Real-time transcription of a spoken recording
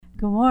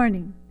Good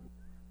morning.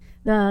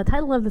 The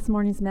title of this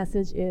morning's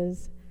message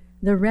is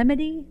The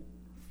Remedy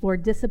for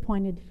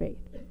Disappointed Faith.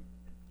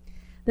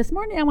 This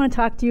morning I want to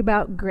talk to you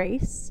about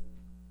grace,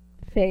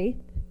 faith,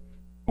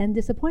 and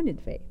disappointed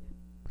faith.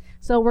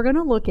 So we're going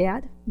to look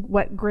at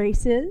what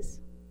grace is,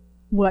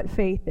 what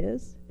faith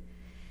is,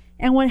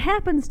 and what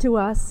happens to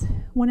us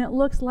when it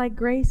looks like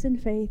grace and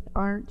faith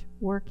aren't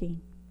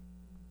working,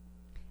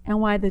 and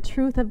why the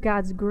truth of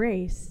God's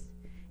grace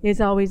is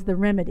always the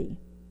remedy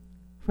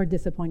for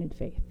disappointed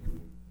faith.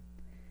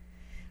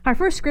 Our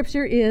first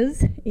scripture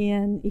is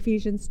in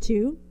Ephesians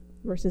 2,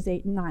 verses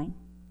 8 and 9.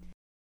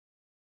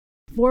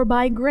 For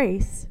by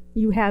grace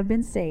you have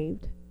been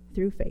saved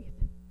through faith.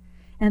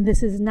 And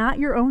this is not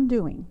your own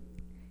doing.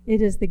 It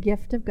is the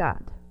gift of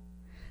God,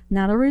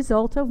 not a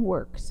result of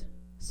works,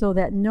 so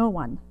that no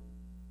one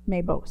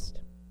may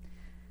boast.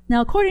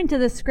 Now, according to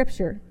this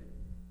scripture,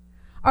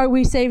 are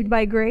we saved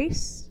by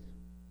grace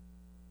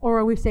or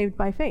are we saved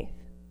by faith?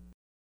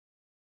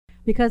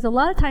 Because a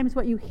lot of times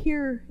what you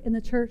hear in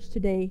the church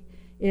today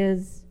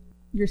is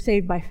you're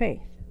saved by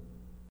faith.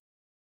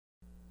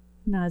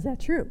 Now, is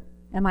that true?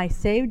 Am I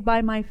saved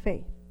by my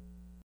faith?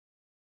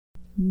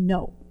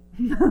 No.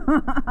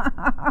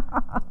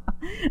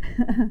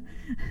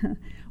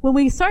 When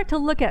we start to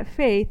look at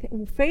faith,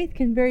 faith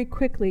can very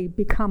quickly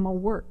become a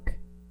work.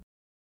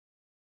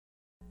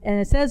 And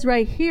it says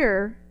right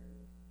here,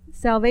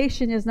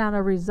 salvation is not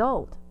a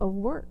result of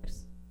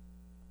works.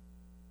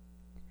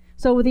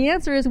 So the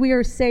answer is we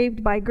are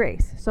saved by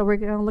grace. So we're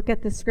going to look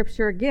at this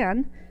scripture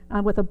again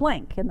with a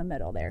blank in the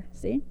middle there,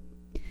 see?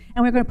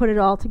 And we're going to put it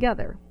all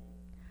together.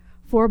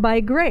 For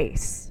by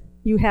grace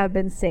you have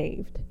been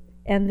saved,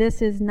 and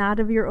this is not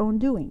of your own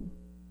doing.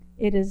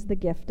 It is the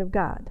gift of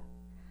God,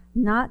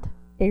 not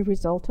a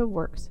result of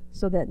works,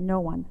 so that no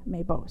one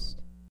may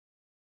boast.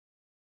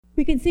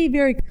 We can see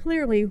very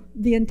clearly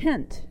the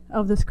intent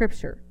of the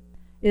scripture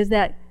is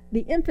that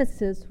the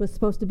emphasis was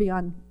supposed to be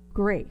on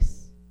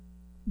grace,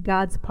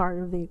 God's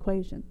part of the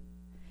equation.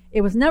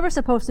 It was never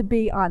supposed to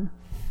be on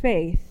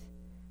faith,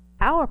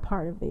 our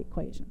part of the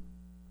equation.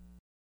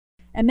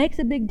 It makes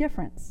a big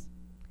difference,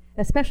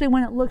 especially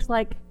when it looks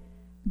like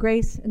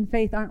grace and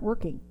faith aren't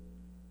working.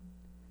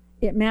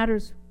 It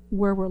matters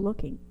where we're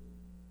looking.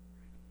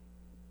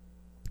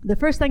 The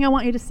first thing I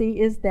want you to see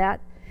is that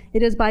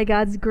it is by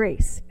God's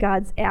grace,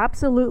 God's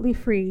absolutely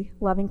free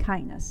loving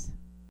kindness.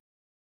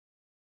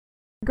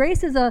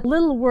 Grace is a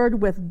little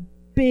word with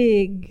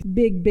big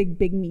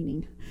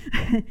meaning.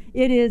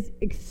 It is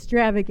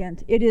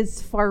extravagant. It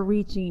is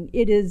far-reaching.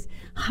 It is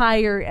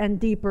higher and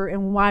deeper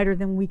and wider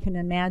than we can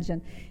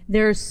imagine.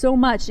 There's so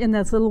much in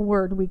this little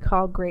word we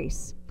call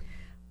grace.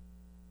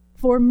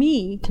 For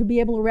me to be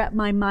able to wrap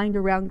my mind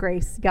around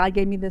grace, God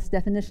gave me this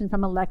definition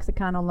from a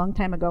lexicon a long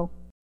time ago.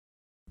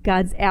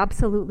 God's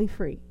absolutely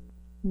free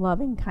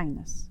loving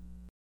kindness.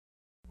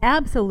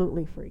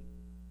 Absolutely free.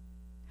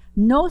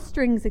 No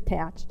strings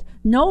attached.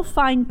 No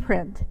fine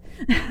print.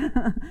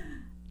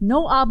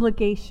 No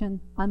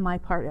obligation on my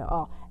part at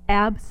all.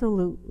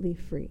 Absolutely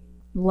free.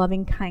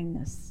 Loving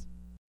kindness.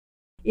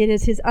 It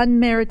is His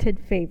unmerited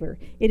favor.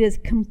 It is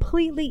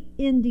completely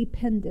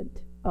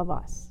independent of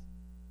us.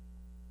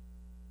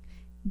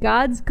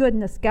 God's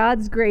goodness,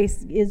 God's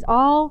grace is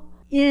all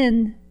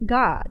in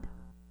God,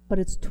 but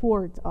it's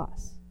towards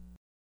us.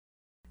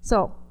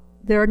 So,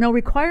 there are no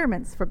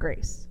requirements for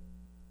grace.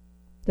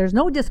 There's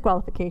no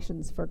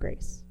disqualifications for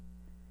grace.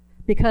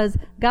 Because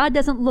God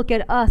doesn't look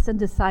at us and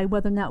decide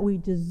whether or not we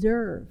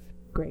deserve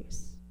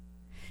grace.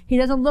 He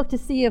doesn't look to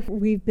see if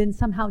we've been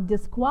somehow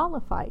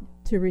disqualified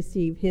to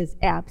receive His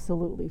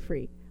absolutely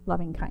free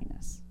loving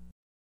kindness.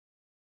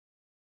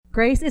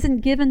 Grace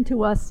isn't given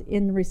to us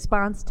in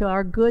response to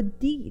our good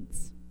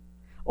deeds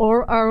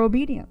or our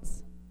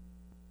obedience.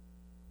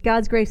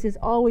 God's grace is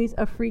always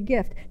a free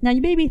gift. Now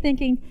you may be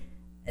thinking,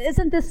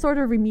 isn't this sort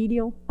of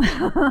remedial?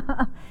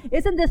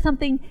 Isn't this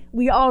something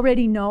we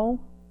already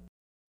know?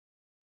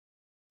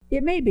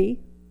 It may be,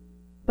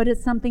 but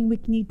it's something we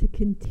need to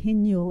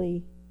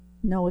continually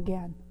know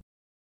again.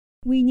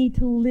 We need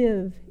to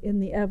live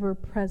in the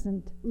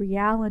ever-present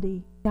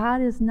reality.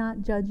 God is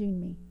not judging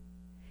me,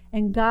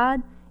 and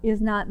God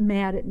is not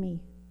mad at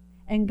me,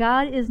 and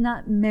God is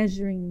not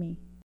measuring me.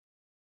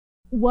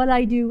 What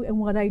I do and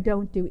what I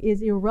don't do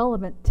is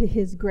irrelevant to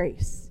His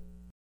grace,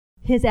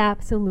 His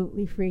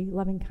absolutely free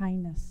loving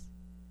kindness.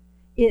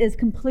 It is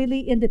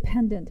completely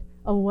independent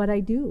of what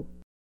I do.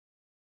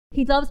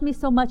 He loves me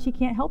so much He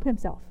can't help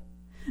Himself.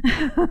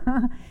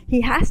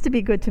 He has to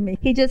be good to me.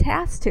 He just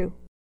has to.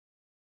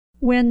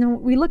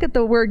 When we look at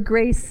the word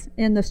grace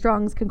in the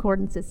Strong's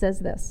Concordance, it says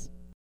this.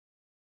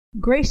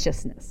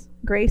 Graciousness.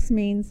 Grace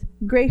means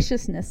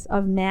graciousness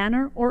of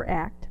manner or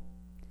act,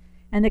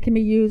 and it can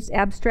be used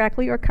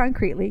abstractly or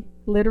concretely,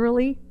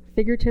 literally,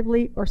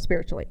 figuratively, or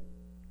spiritually.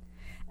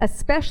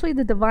 Especially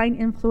the divine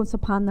influence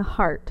upon the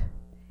heart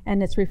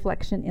and its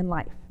reflection in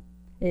life.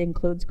 It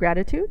includes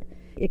gratitude.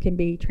 It can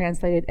be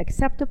translated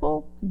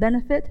acceptable,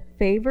 benefit,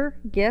 favor,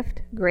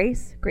 gift,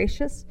 grace,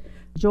 gracious,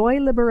 joy,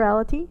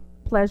 liberality,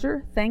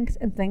 pleasure, thanks,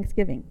 and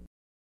thanksgiving.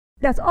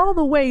 That's all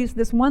the ways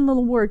this one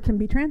little word can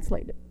be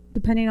translated,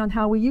 depending on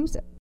how we use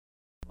it.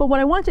 But what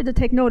I want you to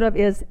take note of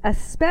is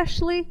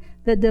especially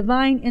the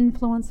divine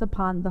influence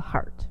upon the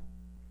heart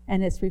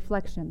and its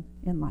reflection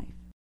in life.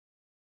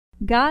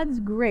 God's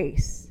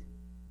grace,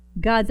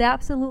 God's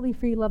absolutely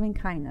free loving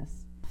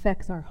kindness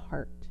affects our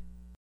heart.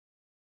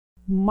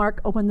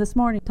 Mark opened this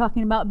morning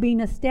talking about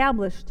being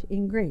established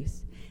in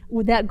grace.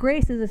 That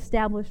grace is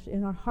established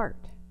in our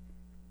heart,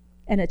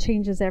 and it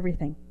changes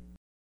everything.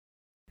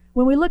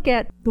 When we look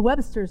at the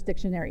Webster's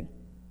Dictionary,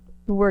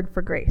 the word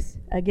for grace,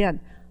 again,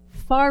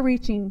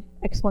 far-reaching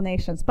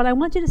explanations, but I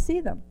want you to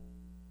see them.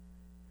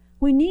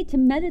 We need to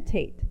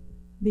meditate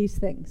these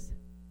things.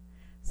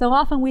 So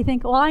often we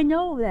think, well, I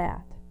know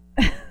that.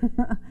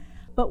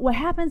 But what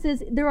happens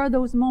is there are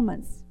those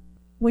moments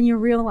when you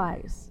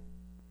realize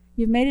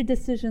you've made a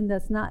decision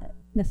that's not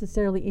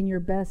necessarily in your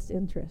best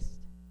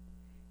interest.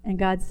 And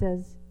God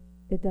says,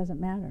 it doesn't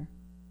matter.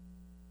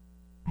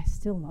 I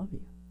still love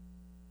you.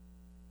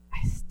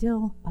 I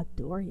still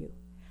adore you.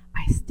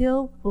 I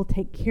still will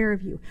take care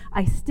of you.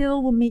 I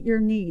still will meet your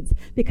needs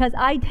because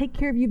I take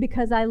care of you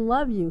because I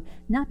love you,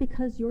 not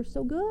because you're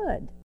so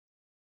good.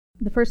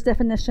 The first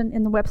definition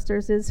in the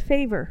Webster's is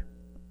favor,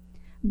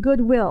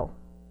 goodwill.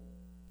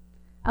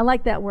 I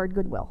like that word,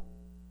 goodwill.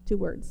 2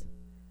 words.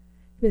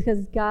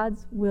 Because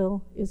God's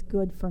will is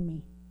good for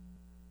me.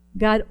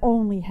 God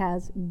only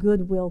has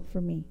goodwill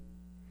for me.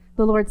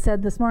 The Lord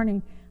said this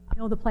morning, I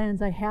know the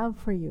plans I have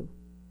for you.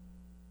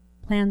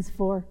 Plans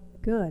for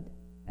good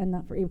and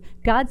not for evil.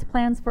 God's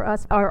plans for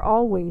us are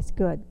always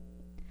good.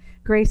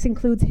 Grace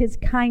includes His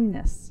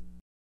kindness.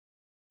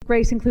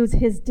 Grace includes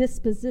His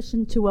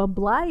disposition to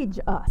oblige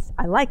us.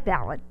 I like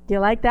that one. Do you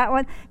like that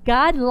one?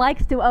 God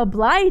likes to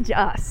oblige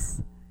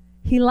us.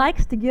 He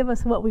likes to give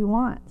us what we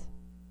want.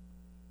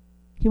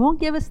 He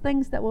won't give us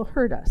things that will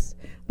hurt us,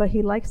 but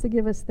He likes to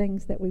give us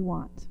things that we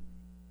want.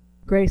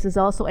 Grace is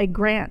also a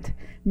grant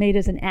made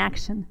as an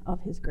action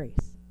of His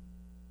grace.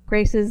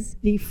 Grace is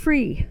the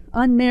free,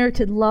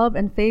 unmerited love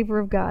and favor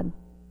of God,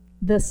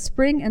 the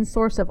spring and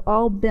source of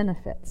all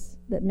benefits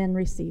that men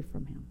receive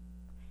from Him.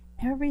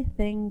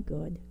 Everything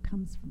good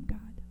comes from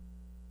God.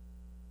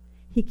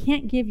 He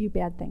can't give you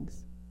bad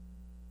things.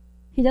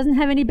 He doesn't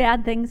have any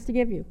bad things to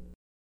give you.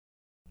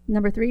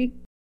 Number 3,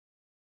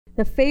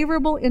 the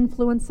favorable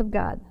influence of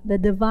God, the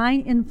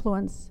divine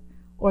influence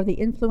or the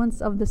influence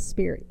of the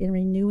Spirit in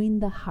renewing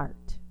the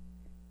heart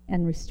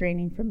and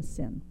restraining from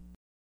sin.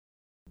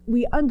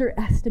 We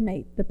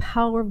underestimate the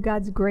power of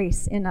God's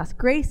grace in us.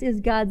 Grace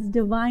is God's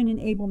divine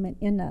enablement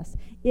in us.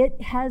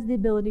 It has the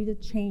ability to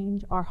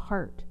change our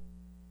heart.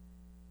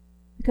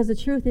 Because the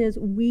truth is,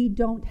 we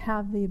don't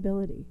have the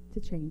ability to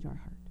change our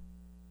heart.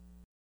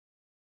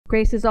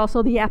 Grace is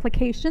also the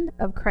application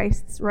of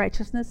Christ's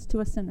righteousness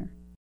to a sinner.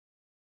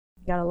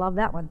 You gotta love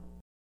that one.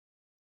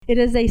 It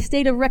is a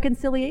state of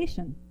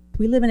reconciliation.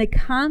 We live in a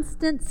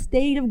constant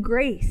state of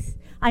grace.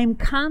 I am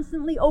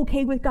constantly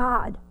okay with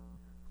God.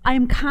 I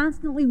am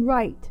constantly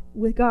right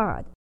with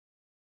God.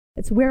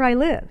 It's where I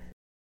live.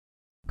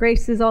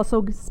 Grace is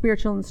also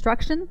spiritual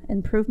instruction,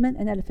 improvement,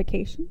 and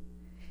edification.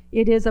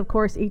 It is, of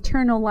course,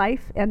 eternal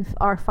life and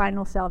our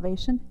final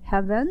salvation,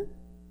 heaven.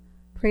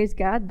 Praise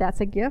God,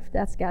 that's a gift,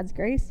 that's God's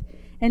grace.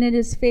 And it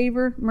is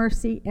favor,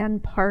 mercy,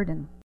 and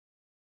pardon.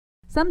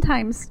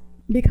 Sometimes,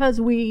 because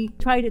we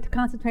try to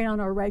concentrate on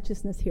our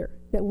righteousness here,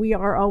 that we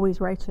are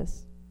always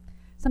righteous,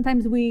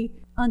 sometimes we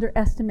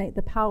underestimate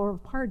the power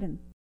of pardon.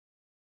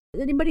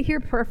 Is anybody here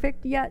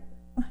perfect yet?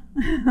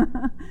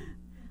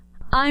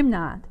 I'm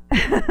not.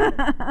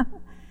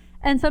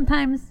 And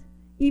sometimes,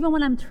 even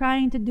when I'm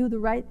trying to do the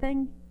right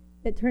thing,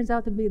 it turns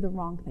out to be the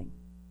wrong thing.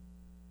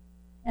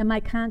 And my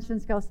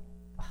conscience goes,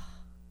 oh,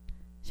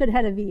 should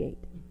have had a V8.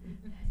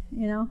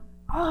 You know?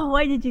 Oh,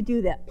 why did you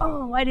do that?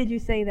 Oh, why did you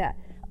say that?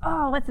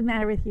 Oh, what's the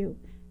matter with you?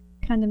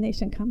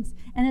 Condemnation comes.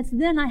 And it's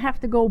then I have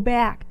to go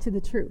back to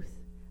the truth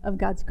of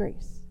God's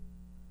grace.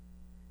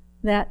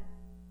 That,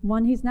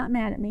 1, He's not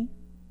mad at me.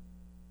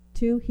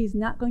 2, He's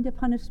not going to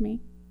punish me.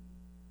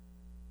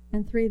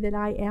 And 3, that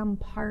I am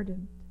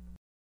pardoned.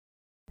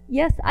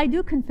 Yes, I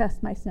do confess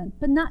my sin,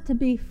 but not to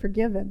be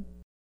forgiven.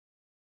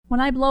 When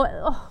I blow it,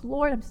 oh,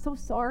 Lord, I'm so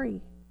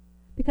sorry.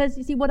 Because,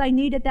 you see, what I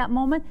need at that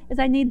moment is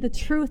I need the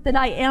truth that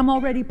I am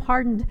already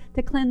pardoned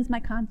to cleanse my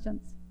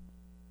conscience.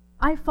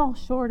 I fall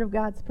short of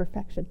God's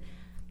perfection.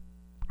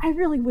 I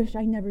really wish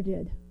I never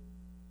did.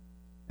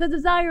 The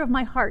desire of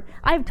my heart,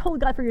 I've told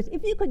God for years,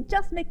 if you could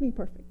just make me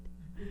perfect,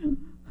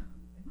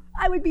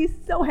 I would be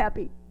so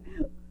happy.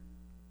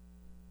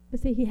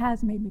 But see, He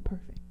has made me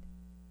perfect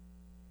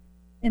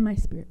in my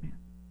spirit man.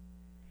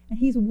 And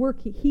He's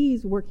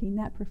working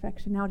that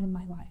perfection out in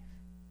my life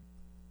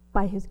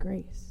by His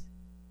grace,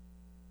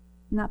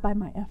 not by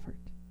my effort.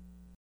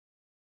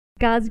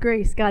 God's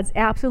grace, God's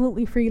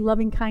absolutely free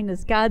loving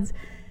kindness, God's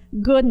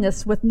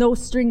goodness with no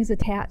strings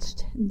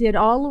attached, did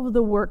all of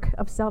the work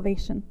of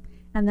salvation.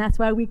 And that's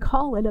why we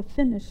call it a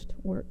finished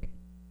work.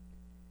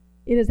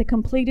 It is a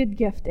completed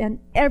gift, and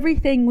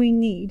everything we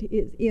need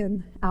is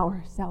in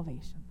our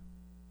salvation.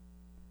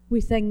 We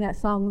sang that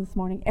song this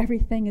morning,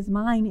 everything is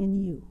mine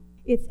in you.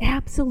 It's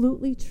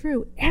absolutely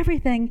true.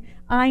 Everything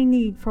I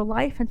need for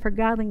life and for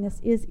godliness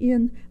is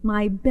in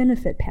my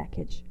benefit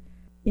package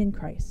in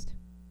Christ.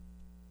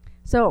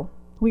 So,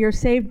 we are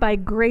saved by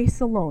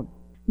grace alone.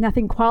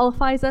 Nothing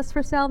qualifies us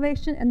for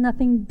salvation, and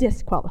nothing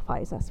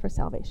disqualifies us for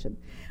salvation.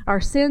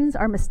 Our sins,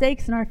 our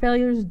mistakes, and our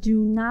failures do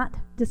not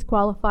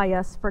disqualify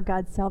us for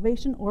God's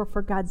salvation or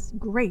for God's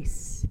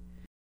grace.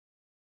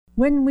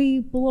 When we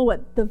blow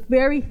it, the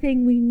very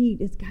thing we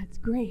need is God's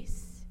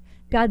grace,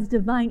 God's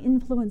divine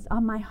influence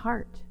on my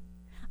heart.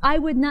 I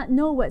would not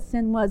know what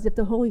sin was if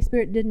the Holy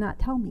Spirit did not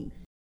tell me.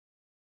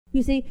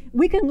 You see,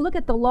 we can look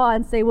at the law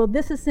and say, well,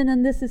 this is sin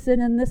and this is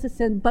sin and this is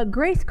sin, but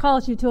grace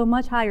calls you to a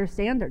much higher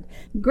standard.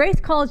 Grace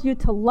calls you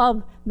to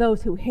love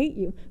those who hate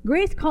you.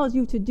 Grace calls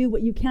you to do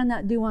what you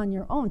cannot do on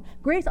your own.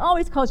 Grace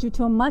always calls you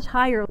to a much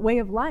higher way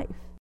of life.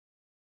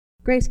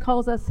 Grace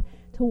calls us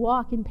to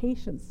walk in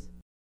patience.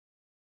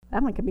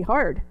 That one can be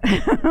hard.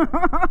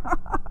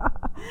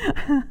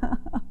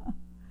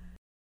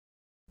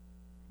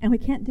 And we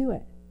can't do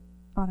it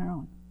on our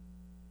own.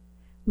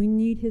 We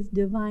need His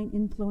divine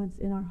influence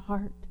in our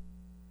heart,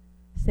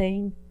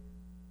 saying,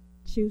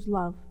 choose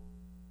love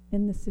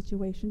in this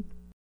situation.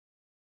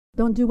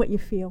 Don't do what you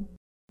feel.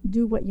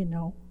 Do what you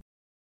know.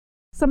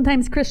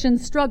 Sometimes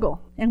Christians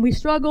struggle, and we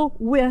struggle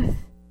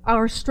with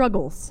our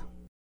struggles.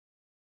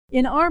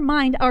 In our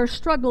mind, our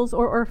struggles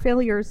or our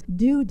failures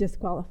do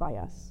disqualify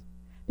us.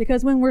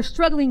 Because when we're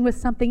struggling with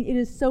something, it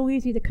is so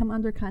easy to come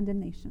under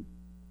condemnation.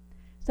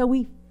 So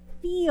we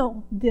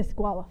feel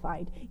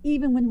disqualified,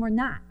 even when we're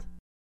not.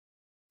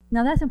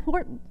 Now that's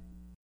important.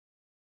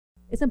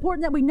 It's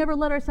important that we never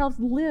let ourselves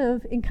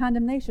live in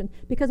condemnation,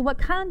 because what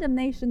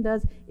condemnation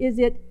does is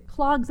it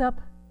clogs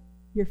up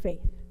your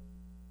faith.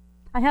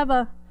 I have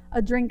a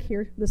drink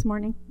here this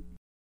morning.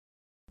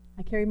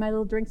 I carry my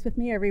little drinks with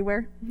me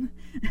everywhere.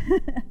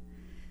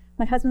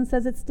 My husband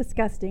says it's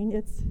disgusting.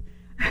 It's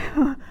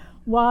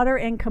water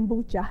and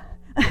kombucha.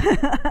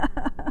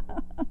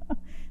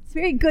 It's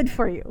very good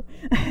for you.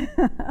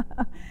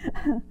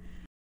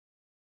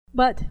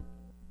 But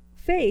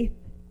faith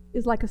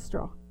is like a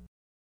straw.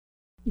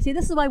 You see,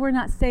 this is why we're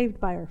not saved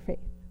by our faith.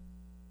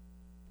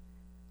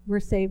 We're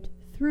saved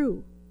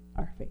through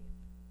our faith.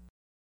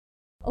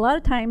 A lot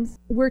of times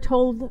we're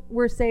told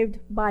we're saved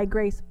by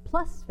grace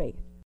plus faith.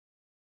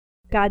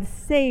 God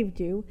saved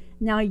you.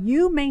 Now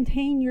you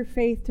maintain your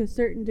faith to a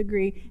certain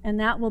degree, and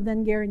that will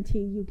then guarantee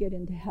you get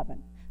into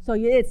heaven. So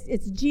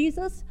it's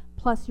Jesus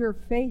plus your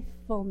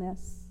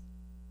faithfulness.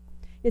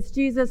 It's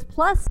Jesus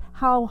plus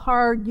how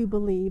hard you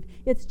believe.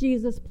 It's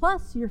Jesus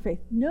plus your faith.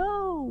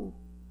 No.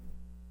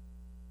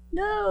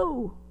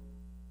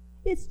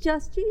 It's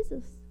just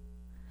Jesus.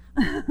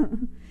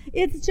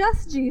 It's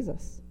just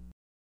Jesus.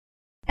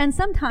 And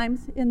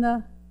sometimes in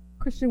the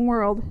Christian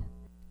world,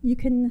 you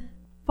can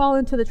fall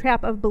into the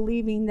trap of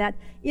believing that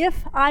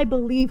if I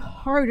believe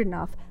hard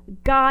enough,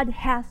 God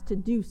has to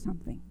do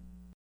something.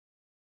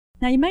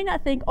 Now, you may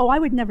not think, I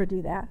would never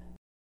do that.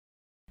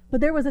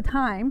 But there was a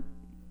time,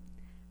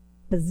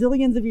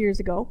 bazillions of years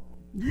ago,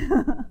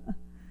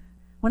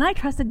 when I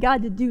trusted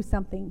God to do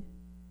something.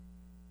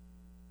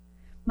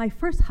 My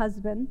first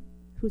husband,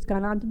 who's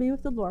gone on to be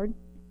with the Lord,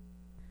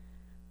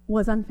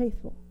 was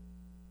unfaithful.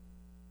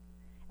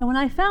 And when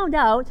I found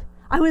out,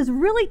 I was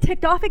really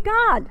ticked off at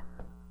God.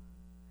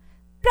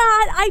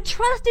 God, I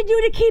trusted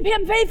you to keep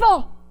him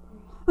faithful.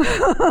 What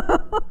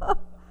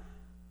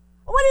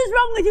is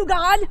wrong with you,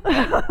 God?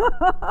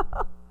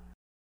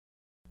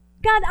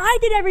 God, I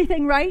did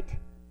everything right.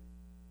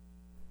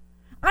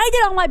 I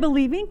did all my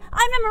believing.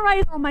 I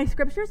memorized all my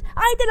scriptures.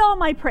 I did all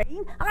my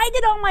praying. I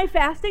did all my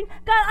fasting.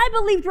 God, I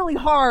believed really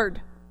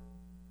hard.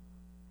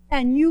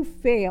 And you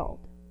failed.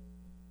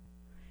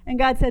 And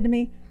God said to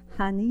me,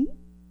 honey,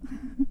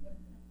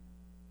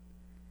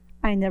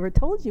 I never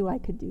told you I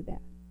could do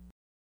that.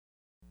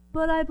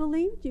 But I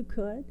believed you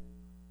could.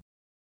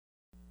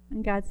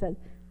 And God said,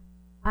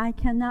 I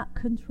cannot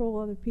control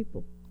other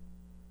people.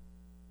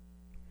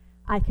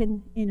 I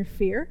can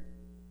interfere.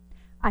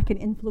 I can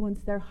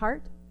influence their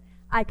heart.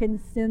 I can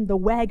send the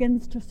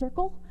wagons to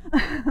circle.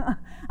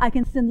 I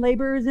can send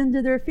laborers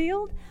into their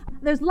field.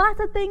 There's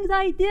lots of things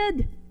I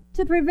did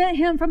to prevent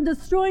him from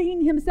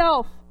destroying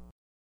himself.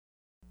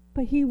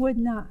 But he would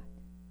not.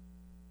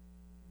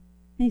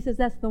 And he says,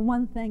 that's the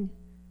one thing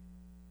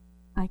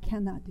I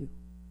cannot do.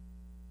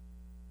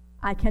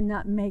 I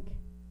cannot make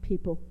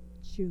people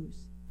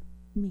choose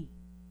me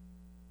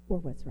or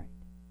what's right.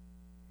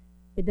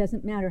 It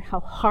doesn't matter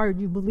how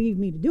hard you believe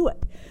me to do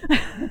it.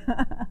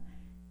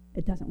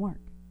 It doesn't work.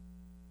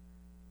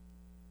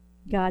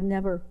 God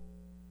never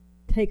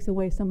takes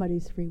away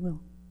somebody's free will.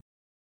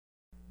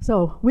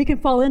 So we can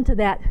fall into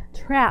that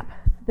trap,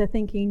 the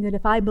thinking that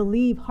if I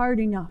believe hard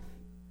enough,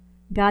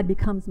 God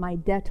becomes my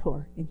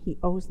debtor and he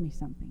owes me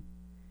something.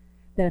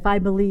 That if I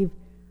believe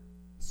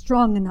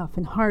strong enough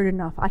and hard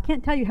enough, I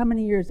can't tell you how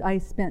many years I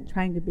spent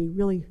trying to be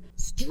really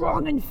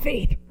strong in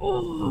faith.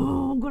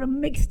 Oh, I'm going to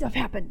make stuff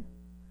happen.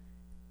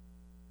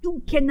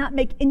 You cannot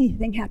make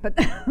anything happen.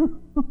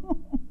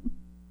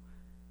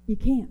 You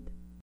can't.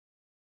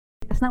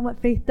 That's not what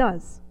faith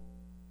does.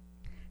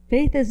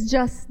 Faith is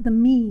just the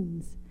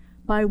means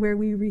by where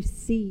we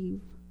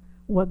receive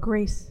what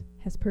grace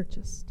has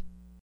purchased.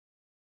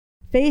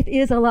 Faith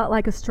is a lot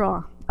like a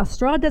straw. A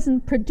straw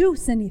doesn't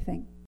produce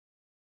anything.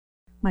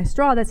 My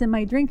straw that's in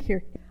my drink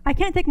here, I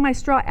can't take my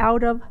straw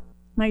out of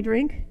my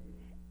drink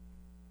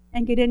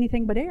and get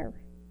anything but air.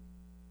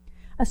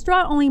 A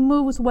straw only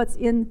moves what's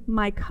in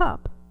my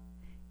cup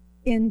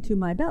into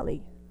my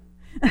belly,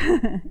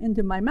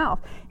 into my mouth.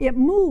 It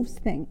moves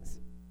things.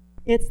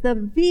 It's the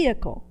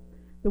vehicle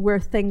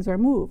where things are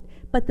moved.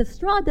 But the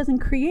straw doesn't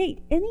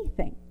create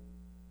anything.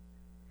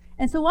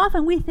 And so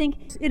often we think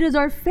it is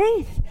our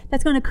faith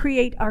that's going to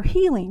create our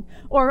healing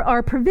or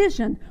our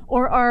provision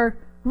or our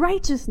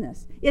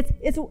righteousness.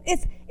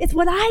 It's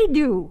what I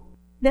do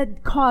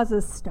that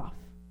causes stuff.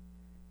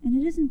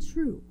 And it isn't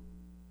true.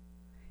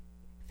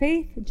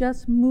 Faith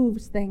just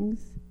moves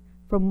things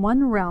from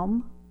one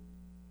realm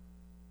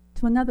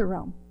to another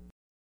realm.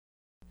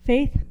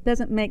 Faith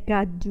doesn't make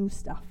God do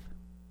stuff.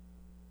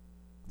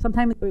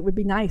 Sometimes it would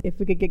be nice if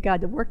we could get God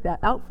to work that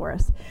out for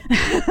us.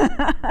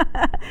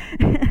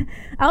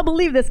 I'll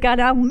believe this, God,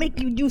 I'll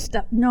make you do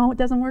stuff. No, it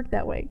doesn't work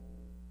that way.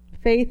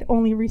 Faith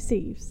only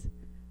receives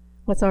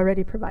what's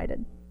already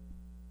provided.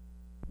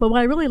 But what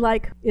I really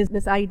like is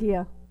this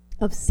idea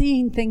of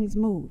seeing things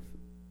move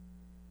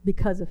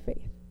because of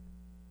faith.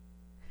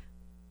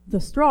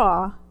 The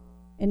straw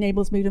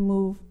enables me to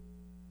move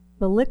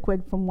the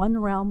liquid from one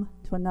realm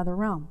to another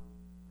realm.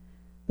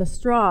 The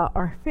straw,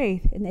 our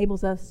faith,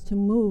 enables us to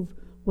move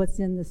what's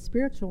in the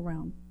spiritual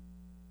realm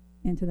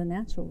into the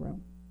natural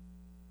realm.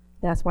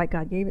 That's why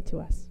God gave it to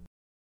us.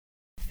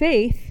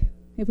 Faith,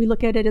 if we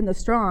look at it in the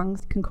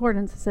Strong's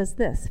Concordance, says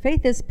this: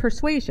 faith is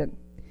persuasion.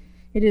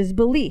 It is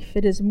belief.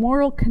 It is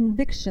moral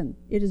conviction.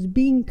 It is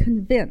being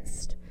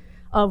convinced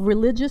of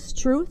religious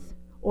truth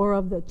or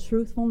of the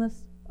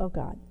truthfulness of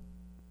God.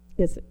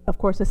 Is, of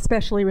course,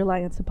 especially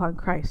reliance upon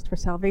Christ for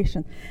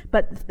salvation.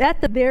 But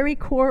at the very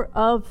core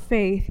of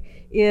faith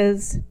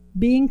is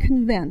being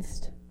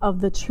convinced of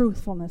the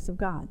truthfulness of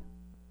God.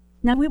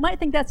 Now, we might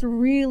think that's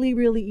really,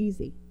 really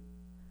easy.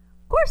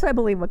 Of course I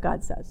believe what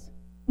God says.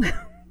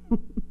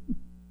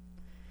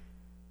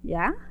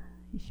 Yeah?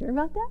 You sure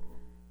about that?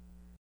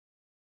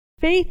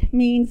 Faith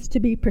means to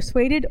be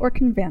persuaded or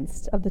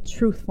convinced of the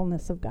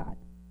truthfulness of God.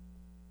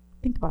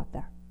 Think about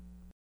that.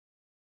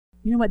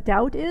 You know what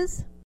doubt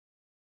is?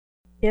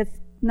 It's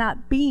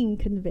not being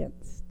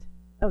convinced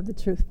of the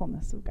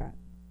truthfulness of God.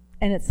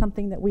 And it's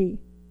something that we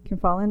can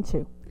fall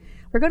into.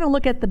 We're going to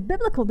look at the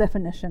biblical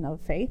definition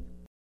of faith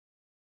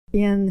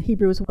in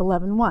Hebrews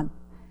 11:1.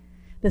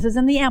 This is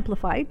in the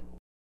Amplified,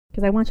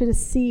 because I want you to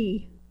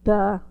see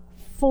the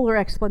fuller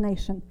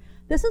explanation.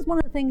 This is one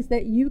of the things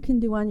that you can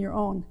do on your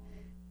own.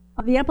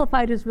 The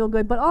Amplified is real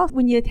good, but also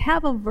when you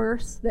have a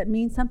verse that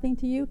means something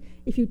to you,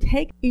 if you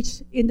take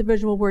each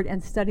individual word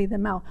and study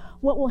them out,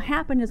 what will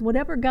happen is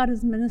whatever God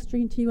is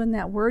ministering to you in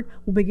that word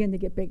will begin to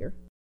get bigger.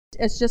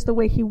 It's just the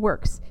way He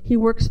works. He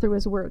works through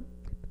His word.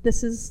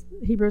 This is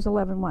Hebrews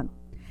 11:1.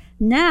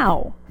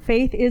 Now,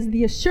 faith is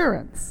the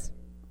assurance,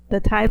 the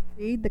title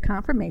deed, the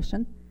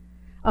confirmation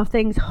of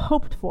things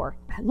hoped for.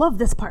 I love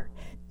this part.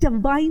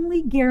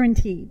 Divinely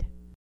guaranteed.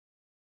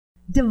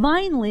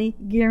 Divinely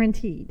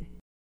guaranteed.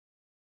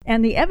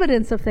 And the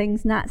evidence of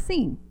things not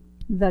seen,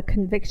 the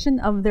conviction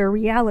of their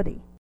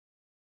reality.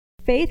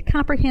 Faith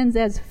comprehends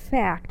as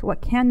fact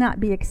what cannot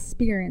be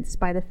experienced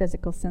by the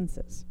physical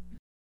senses.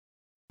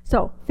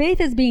 So, faith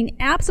is being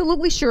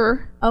absolutely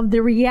sure of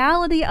the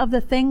reality of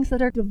the things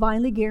that are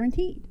divinely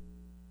guaranteed.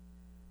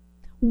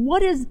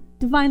 What is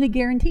divinely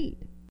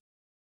guaranteed?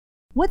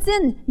 What's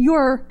in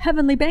your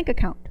heavenly bank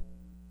account?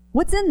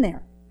 What's in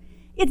there?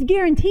 It's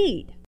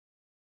guaranteed.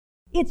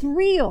 It's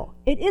real.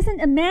 It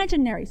isn't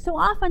imaginary. So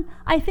often,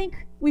 I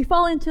think we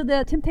fall into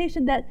the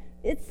temptation that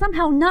it's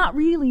somehow not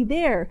really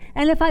there.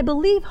 And if I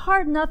believe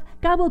hard enough,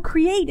 God will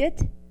create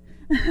it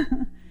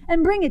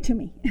and bring it to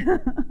me.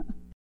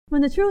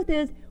 When the truth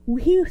is,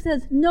 He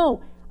says,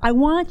 no, I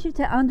want you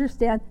to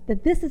understand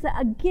that this is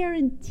a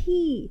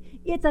guarantee.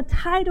 It's a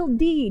title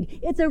deed.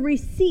 It's a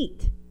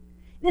receipt.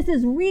 This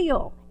is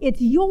real. It's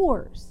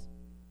yours.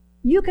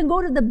 You can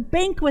go to the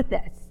bank with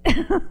this.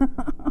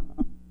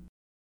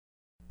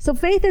 So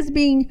faith is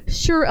being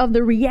sure of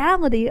the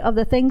reality of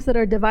the things that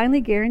are divinely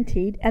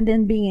guaranteed and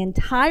then being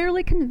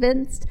entirely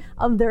convinced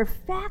of their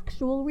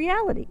factual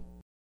reality.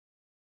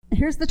 And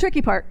here's the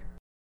tricky part.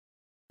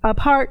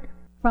 Apart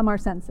from our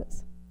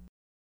senses.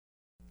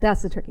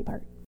 That's the tricky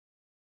part.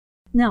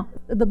 Now,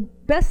 the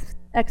best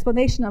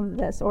explanation of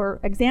this or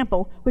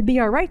example would be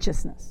our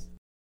righteousness.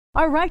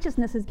 Our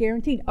righteousness is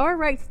guaranteed. Our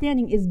right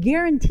standing is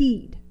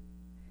guaranteed.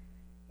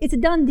 It's a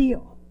done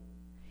deal.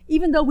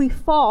 Even though we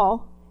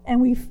fall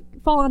and we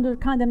fall under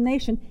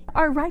condemnation,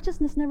 our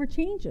righteousness never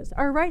changes.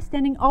 Our right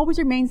standing always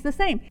remains the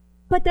same.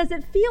 But does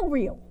it feel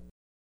real?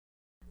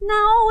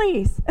 Not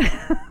always.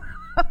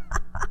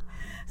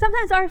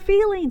 Sometimes our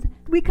feelings,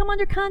 we come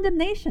under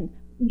condemnation,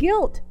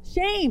 guilt,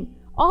 shame,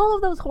 all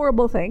of those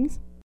horrible things.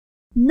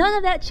 None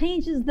of that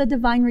changes the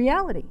divine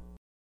reality.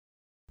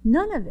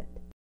 None of it.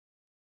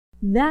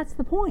 That's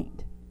the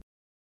point.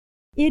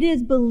 It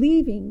is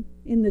believing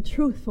in the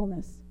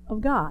truthfulness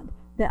of God,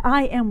 that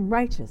I am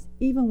righteous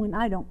even when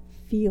I don't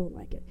feel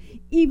like it,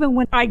 even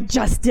when I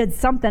just did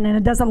something and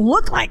it doesn't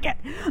look like it.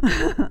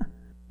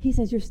 He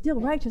says, you're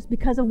still righteous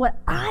because of what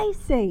I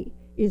say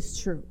is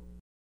true,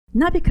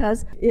 not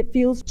because it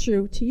feels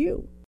true to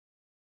you.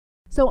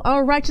 So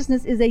our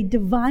righteousness is a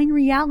divine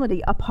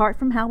reality apart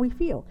from how we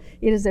feel.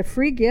 It is a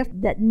free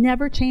gift that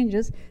never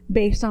changes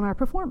based on our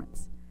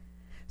performance.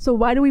 So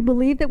why do we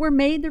believe that we're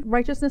made the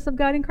righteousness of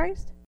God in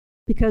Christ?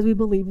 Because we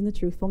believe in the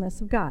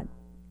truthfulness of God.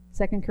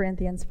 2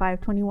 Corinthians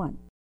 5:21.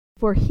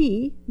 For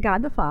he,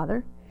 God the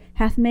Father,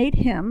 hath made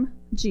him,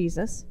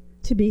 Jesus,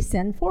 to be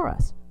sin for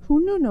us,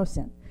 who knew no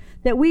sin,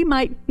 that we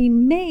might be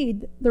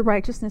made the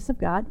righteousness of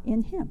God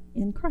in him,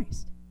 in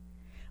Christ.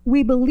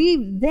 We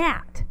believe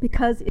that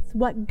because it's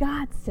what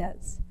God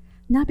says,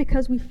 not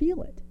because we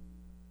feel it.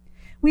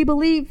 We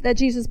believe that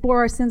Jesus bore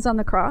our sins on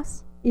the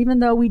cross, even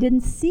though we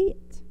didn't see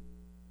it.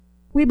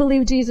 We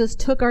believe Jesus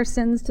took our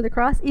sins to the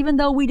cross, even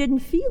though we didn't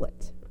feel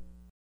it.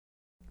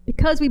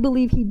 Because we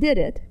believe he did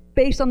it,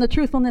 based on the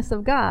truthfulness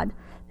of God,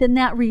 then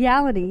that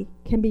reality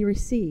can be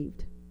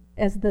received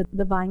as the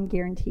divine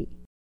guarantee.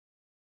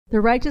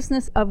 The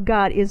righteousness of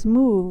God is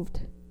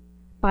moved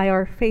by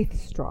our faith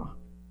straw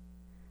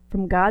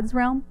from God's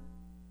realm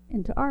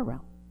into our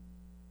realm,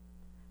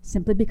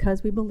 simply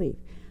because we believe.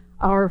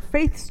 Our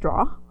faith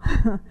straw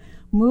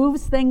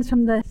moves things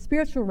from the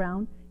spiritual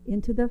realm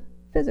into the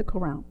physical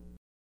realm.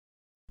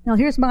 Now,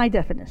 here's my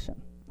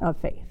definition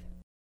of faith.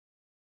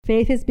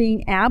 Faith is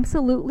being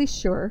absolutely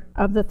sure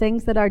of the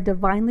things that are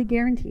divinely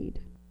guaranteed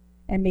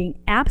and being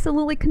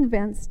absolutely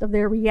convinced of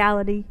their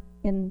reality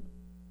in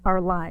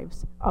our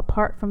lives,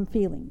 apart from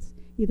feelings,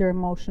 either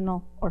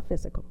emotional or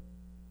physical.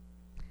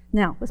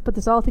 Now, let's put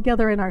this all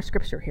together in our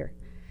scripture here.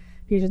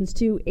 Ephesians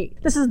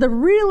 2:8. This is the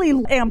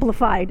really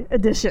amplified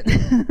edition.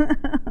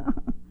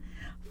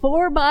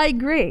 For by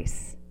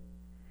grace,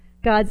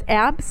 God's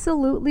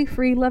absolutely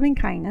free loving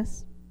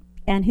kindness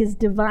and his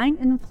divine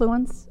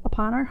influence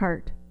upon our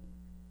heart,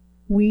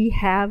 we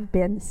have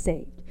been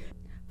saved.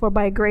 For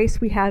by grace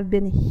we have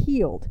been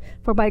healed.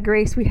 For by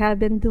grace we have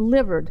been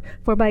delivered.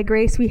 For by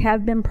grace we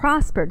have been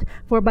prospered.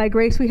 For by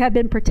grace we have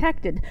been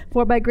protected.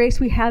 For by grace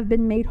we have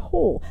been made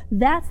whole.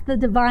 That's the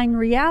divine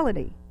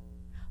reality.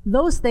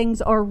 Those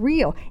things are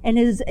real, and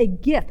it is a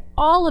gift.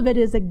 All of it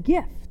is a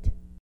gift.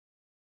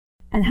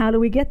 And how do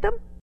we get them?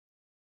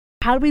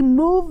 How do we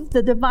move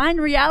the divine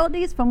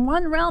realities from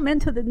one realm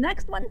into the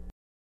next one?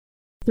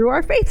 Through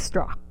our faith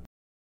straw.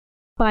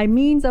 By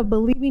means of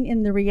believing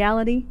in the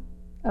reality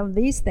of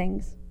these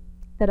things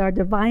that are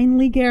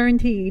divinely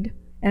guaranteed,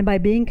 and by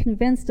being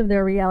convinced of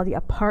their reality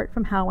apart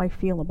from how I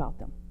feel about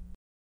them,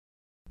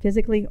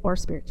 physically or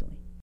spiritually.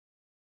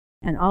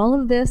 And all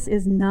of this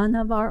is none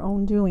of our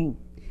own doing.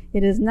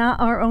 It is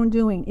not our own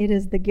doing. It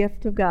is the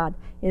gift of God.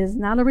 It is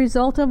not a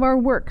result of our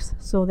works,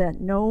 so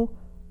that no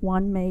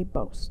one may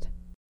boast.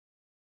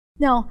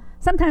 Now,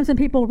 sometimes when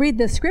people read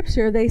this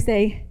scripture, they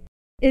say,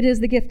 it is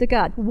the gift of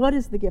God. What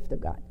is the gift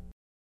of God?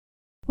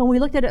 When we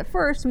looked at it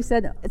first, we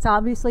said it's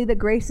obviously that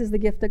grace is the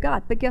gift of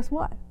God. But guess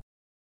what?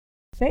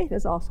 Faith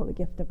is also the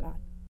gift of God.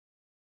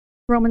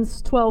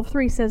 Romans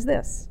 12:3 says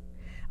this,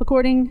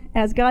 according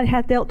as God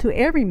hath dealt to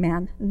every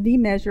man the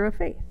measure of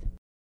faith.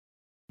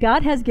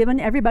 God has given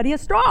everybody a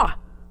straw.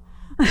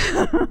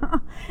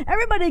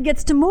 Everybody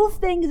gets to move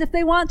things if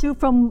they want to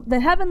from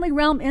the heavenly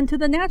realm into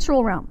the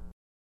natural realm.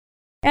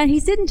 And he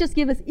didn't just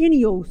give us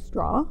any old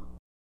straw.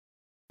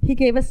 He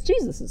gave us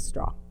Jesus'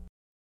 straw.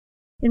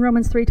 In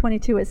Romans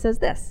 3:22 it says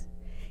this,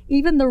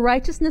 even the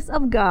righteousness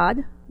of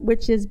God,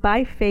 which is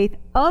by faith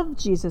of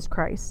Jesus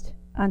Christ,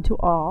 unto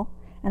all,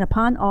 and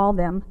upon all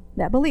them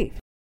that believe.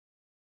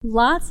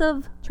 Lots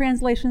of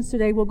translations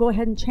today will go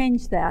ahead and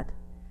change that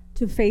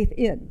to faith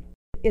in.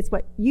 It's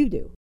what you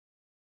do.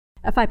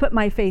 If I put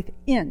my faith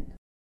in,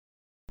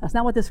 that's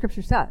not what the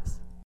scripture says.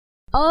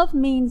 Of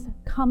means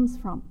comes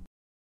from.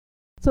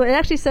 So it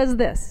actually says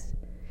this,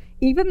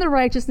 even the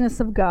righteousness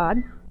of God,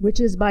 which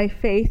is by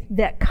faith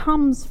that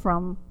comes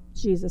from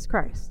Jesus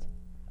Christ,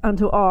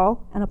 unto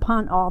all and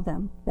upon all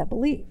them that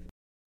believe.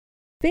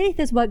 Faith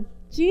is what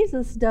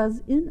Jesus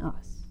does in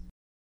us.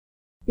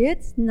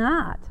 It's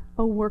not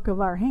a work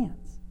of our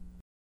hands.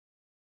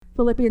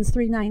 Philippians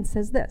 3:9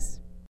 says this,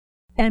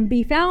 and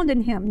be found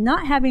in him,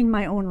 not having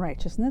my own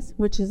righteousness,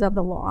 which is of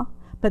the law,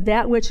 but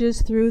that which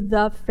is through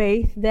the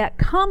faith that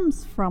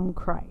comes from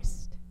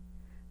Christ,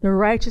 the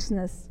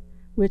righteousness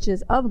which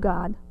is of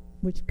God,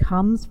 which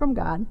comes from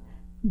God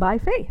by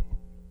faith.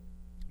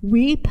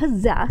 We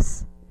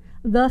possess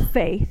the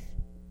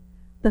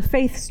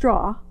faith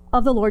straw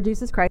of the Lord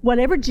Jesus Christ.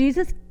 Whatever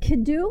Jesus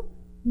could do,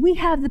 we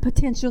have the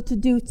potential to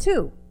do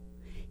too.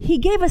 He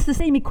gave us the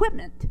same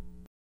equipment.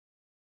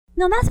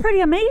 Now that's pretty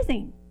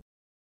amazing.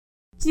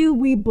 Do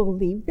we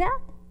believe that?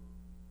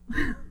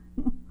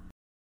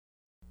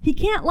 He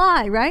can't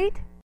lie, right?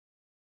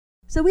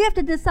 So we have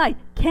to decide,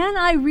 can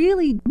I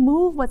really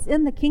move what's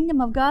in the kingdom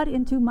of God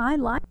into my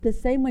life the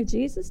same way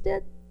Jesus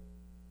did?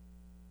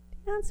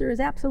 The answer is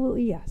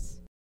absolutely yes.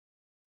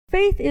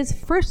 Faith is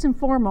first and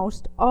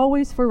foremost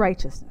always for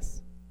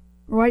righteousness.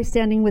 Right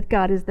standing with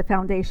God is the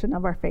foundation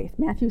of our faith.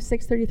 Matthew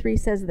 6:33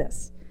 says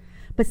this,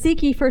 "But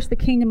seek ye first the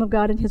kingdom of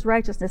God and his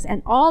righteousness,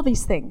 and all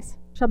these things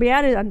shall be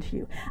added unto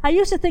you." I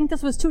used to think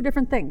this was two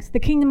different things, the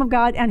kingdom of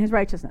God and his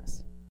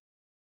righteousness.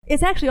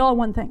 It's actually all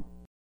one thing.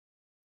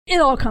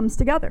 It all comes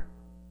together.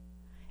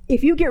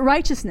 If you get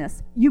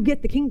righteousness, you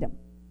get the kingdom.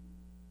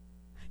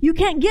 You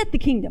can't get the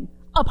kingdom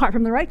apart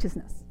from the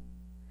righteousness.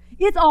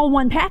 It's all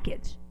one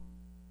package.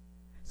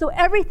 So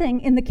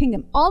everything in the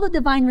kingdom, all the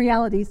divine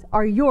realities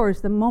are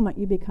yours the moment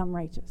you become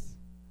righteous.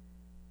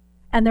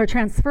 And they're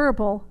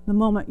transferable the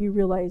moment you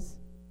realize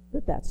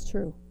that that's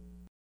true.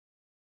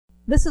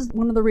 This is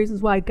one of the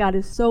reasons why God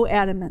is so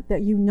adamant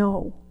that you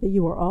know that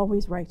you are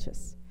always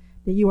righteous,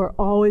 that you are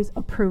always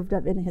approved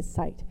of in his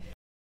sight.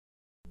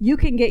 You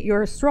can get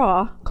your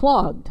straw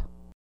clogged.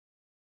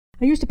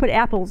 I used to put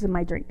apples in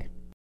my drink.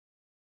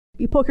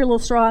 You poke your little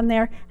straw in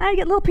there, and I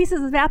get little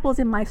pieces of apples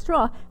in my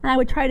straw, and I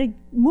would try to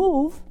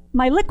move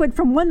my liquid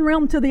from one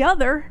realm to the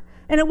other,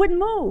 and it wouldn't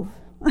move.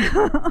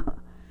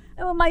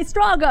 And my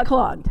straw got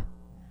clogged.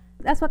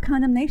 That's what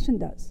condemnation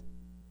does.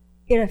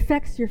 It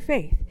affects your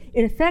faith.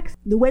 It affects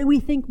the way we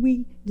think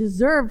we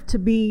deserve to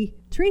be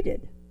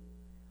treated.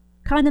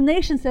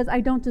 Condemnation says,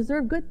 I don't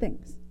deserve good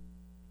things.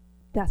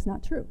 That's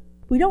not true.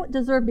 We don't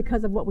deserve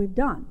because of what we've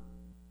done.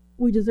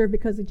 We deserve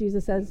because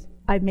Jesus says,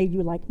 I've made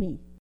you like me.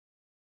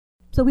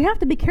 So we have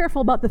to be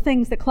careful about the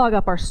things that clog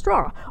up our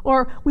straw,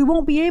 or we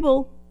won't be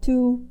able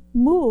to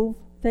move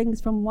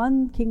things from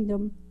one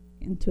kingdom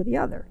into the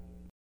other.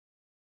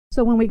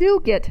 So when we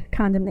do get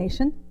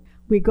condemnation,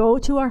 we go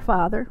to our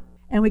Father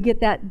and we get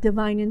that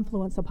divine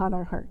influence upon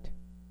our heart.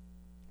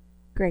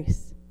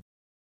 Grace.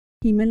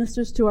 He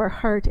ministers to our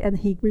heart and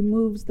he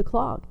removes the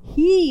clog.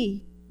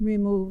 He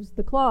removes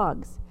the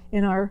clogs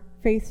in our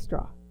faith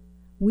straw.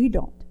 We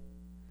don't.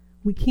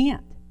 We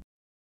can't.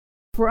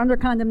 If we're under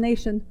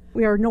condemnation,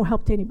 we are no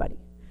help to anybody.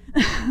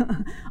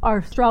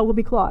 Our straw will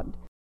be clogged.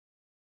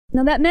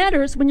 Now that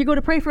matters when you go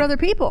to pray for other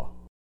people.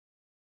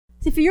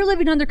 See, if you're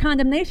living under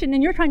condemnation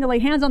and you're trying to lay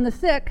hands on the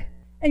sick,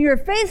 and your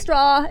faith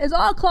straw is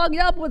all clogged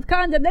up with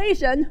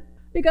condemnation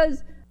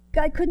because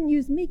God couldn't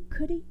use me,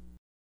 could he?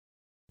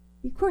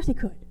 Of course he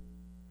could.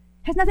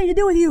 Has nothing to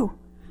do with you.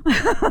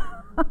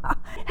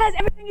 Has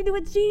everything to do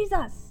with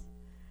Jesus.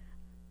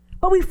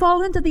 But we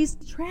fall into these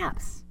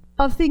traps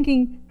of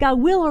thinking God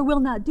will or will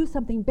not do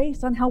something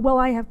based on how well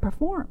I have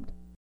performed.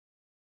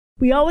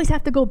 We always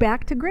have to go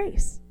back to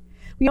grace.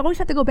 We always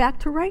have to go back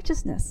to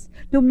righteousness.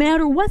 No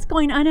matter what's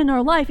going on in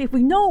our life, if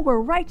we know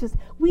we're righteous,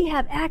 we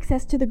have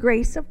access to the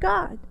grace of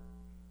God.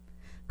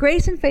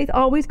 Grace and faith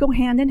always go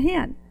hand in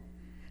hand.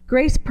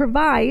 Grace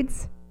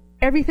provides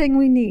everything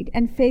we need,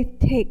 and faith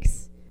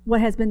takes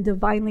what has been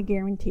divinely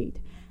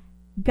guaranteed.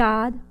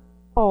 God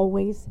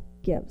always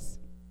gives.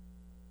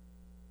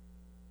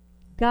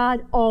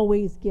 God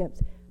always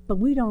gives, but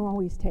we don't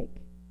always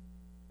take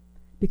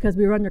because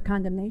we're under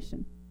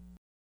condemnation.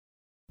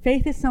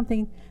 Faith is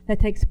something that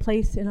takes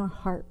place in our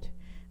heart.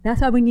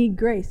 That's why we need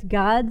grace,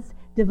 God's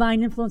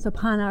divine influence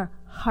upon our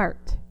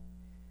heart.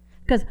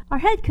 Because our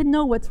head can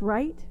know what's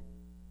right,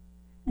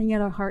 and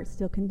yet our heart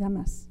still condemn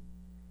us.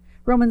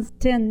 Romans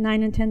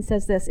 10:9 and 10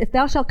 says this, "If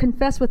thou shalt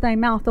confess with thy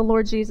mouth the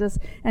Lord Jesus,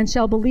 and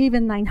shalt believe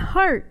in thine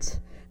heart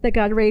that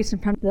God raised him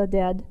from the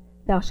dead,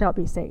 thou shalt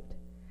be saved.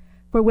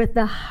 For with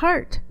the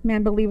heart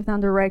man believeth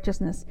unto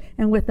righteousness,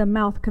 and with the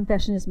mouth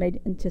confession is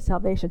made unto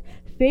salvation."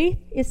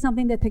 Faith is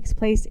something that takes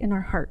place in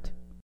our heart.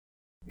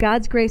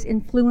 God's grace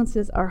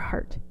influences our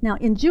heart. Now,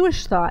 in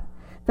Jewish thought,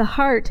 the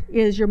heart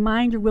is your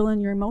mind, your will,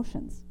 and your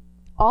emotions.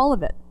 All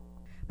of it.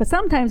 But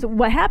sometimes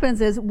what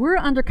happens is we're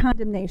under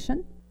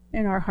condemnation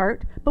in our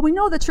heart, but we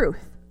know the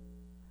truth.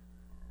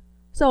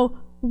 So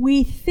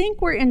we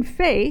think we're in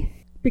faith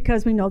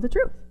because we know the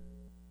truth.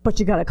 But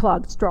you got a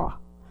clogged straw.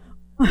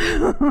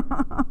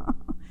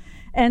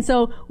 And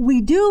so we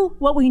do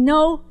what we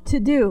know to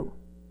do.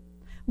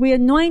 We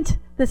anoint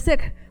the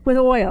sick with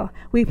oil.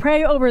 We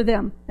pray over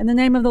them in the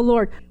name of the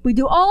Lord. We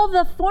do all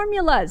the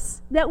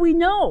formulas that we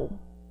know.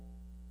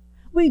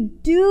 We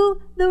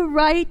do the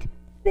right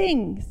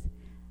things.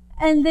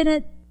 And then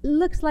it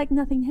looks like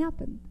nothing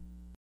happened.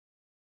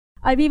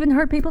 I've even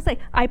heard people say,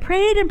 I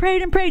prayed and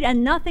prayed and prayed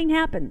and nothing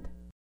happened.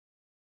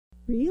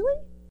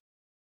 Really?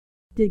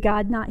 Did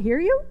God not hear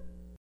you?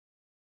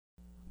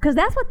 Because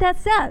that's what that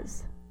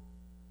says.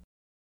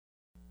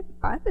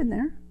 I've been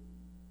there.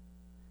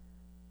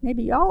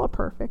 Maybe y'all are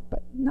perfect,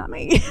 but not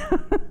me.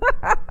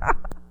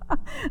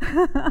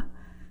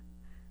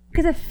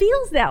 Because it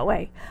feels that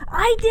way.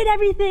 I did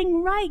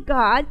everything right,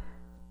 God.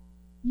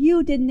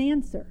 You didn't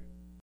answer.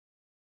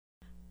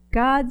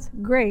 God's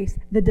grace,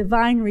 the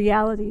divine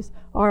realities,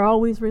 are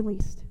always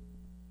released.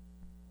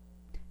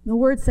 The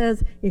Word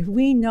says, if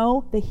we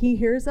know that He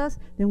hears us,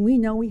 then we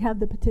know we have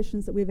the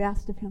petitions that we've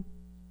asked of Him.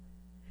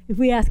 If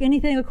we ask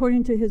anything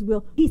according to His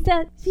will, He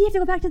said, so you have to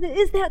go back to the,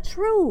 is that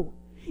true?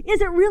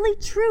 Is it really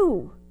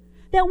true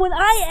that when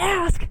I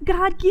ask,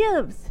 God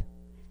gives?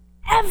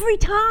 Every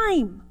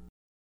time.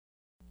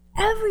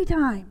 Every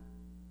time.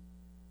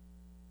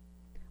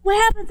 What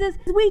happens is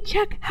we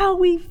check how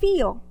we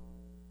feel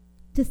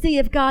to see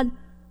if God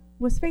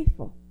was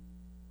faithful.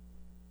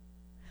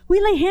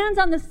 We lay hands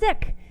on the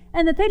sick,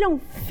 and if they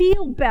don't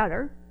feel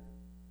better,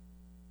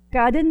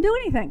 God didn't do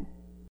anything.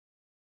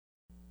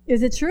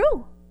 Is it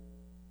true?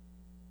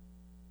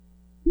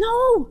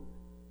 No.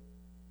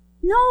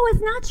 No,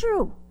 it's not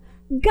true.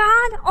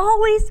 God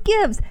always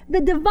gives.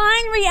 The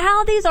divine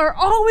realities are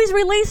always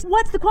released.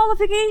 What's the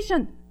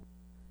qualification?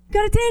 You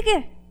gotta take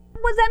it.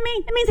 What does that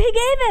mean? It means He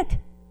gave it.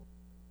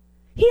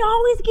 He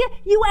always gives.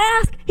 You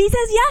ask, He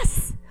says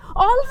yes.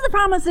 All of the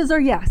promises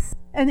are yes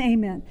and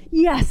amen.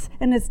 Yes,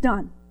 and it's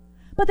done.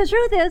 But the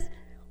truth is,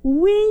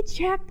 we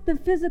check the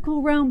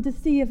physical realm to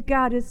see if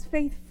God is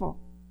faithful.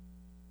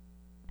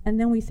 And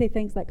then we say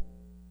things like,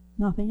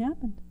 nothing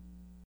happened.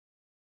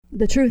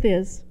 The truth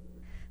is,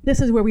 this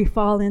is where we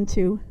fall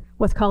into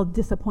what's called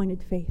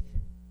disappointed faith.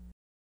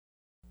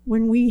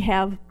 When we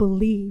have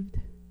believed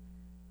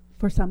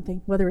for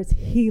something, whether it's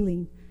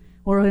healing,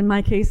 or in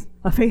my case,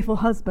 a faithful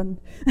husband.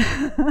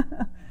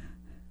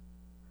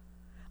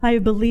 I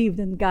have believed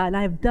in God, and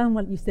I have done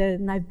what you said,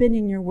 and I've been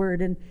in your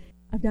word, and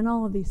I've done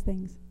all of these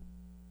things.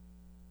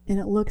 And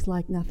it looks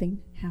like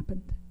nothing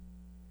happened.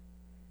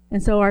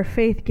 And so our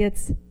faith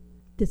gets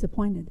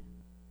disappointed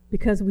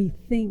because we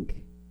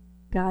think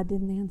God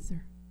didn't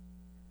answer.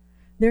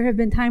 There have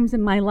been times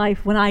in my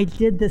life when I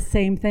did the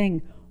same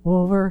thing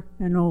over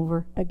and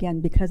over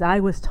again because I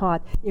was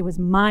taught it was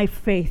my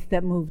faith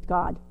that moved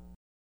God.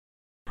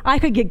 I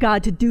could get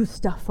God to do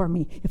stuff for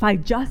me if I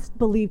just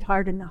believed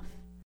hard enough.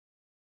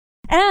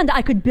 And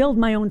I could build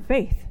my own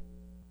faith.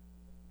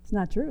 It's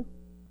not true.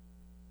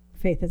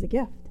 Faith is a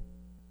gift.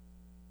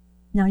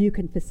 Now you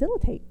can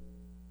facilitate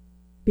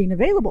being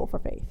available for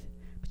faith,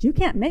 but you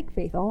can't make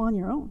faith all on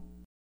your own.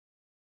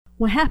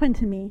 What happened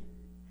to me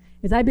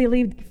is I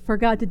believed for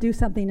God to do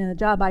something in a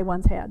job I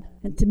once had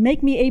and to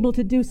make me able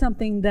to do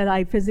something that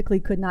I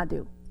physically could not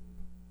do.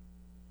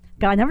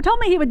 God never told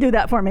me He would do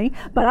that for me,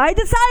 but I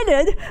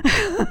decided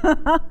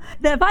that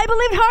if I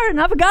believed hard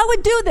enough, God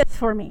would do this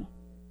for me.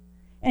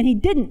 And He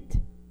didn't.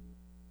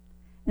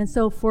 And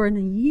so for an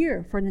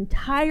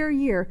entire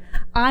year,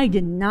 I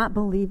did not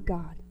believe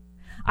God.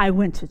 I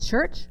went to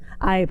church,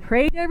 I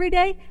prayed every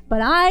day,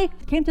 but I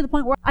came to the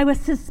point where I was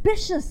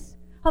suspicious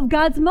of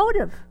God's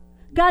motive,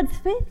 God's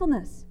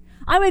faithfulness.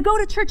 I would go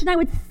to church and I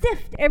would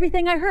sift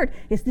everything I heard.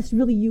 Is this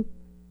really you?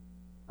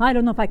 I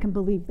don't know if I can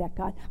believe that,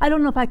 God. I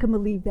don't know if I can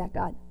believe that,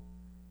 God.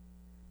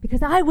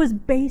 Because I was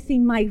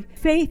basing my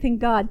faith in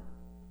God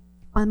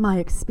on my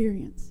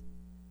experience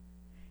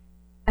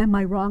and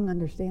my wrong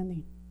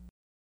understanding.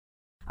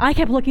 I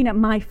kept looking at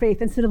my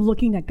faith instead of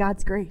looking at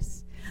God's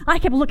grace. I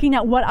kept looking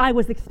at what I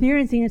was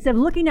experiencing instead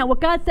of looking at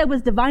what God said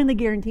was divinely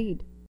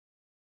guaranteed.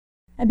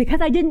 And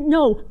because I didn't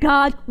know,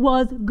 God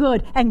was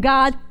good. And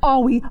God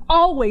always, He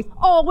always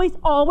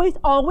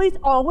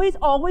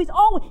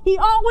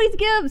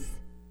gives.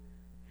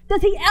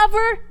 Does He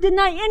ever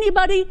deny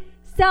anybody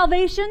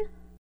salvation?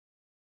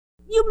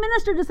 You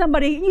minister to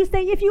somebody and you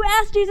say, if you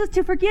ask Jesus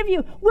to forgive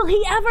you, will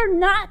He ever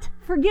not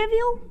forgive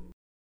you?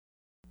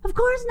 Of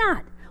course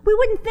not. We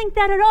wouldn't think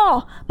that at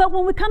all. But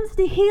when it comes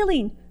to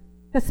healing,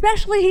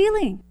 especially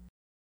healing,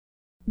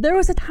 there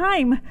was a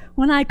time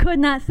when I could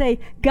not say,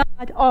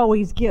 God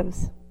always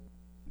gives,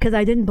 because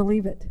I didn't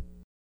believe it.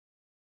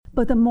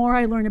 But the more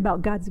I learn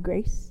about God's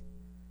grace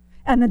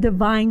and the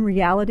divine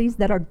realities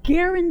that are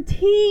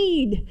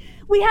guaranteed,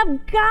 we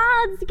have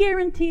God's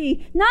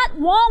guarantee, not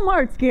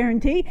Walmart's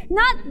guarantee,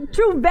 not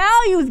True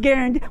Value's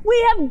guarantee.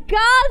 We have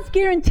God's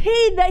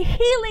guarantee that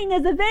healing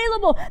is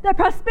available, that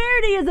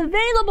prosperity is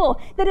available,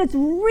 that it's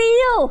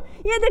real.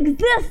 It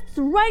exists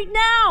right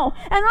now.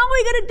 And all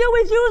we got to do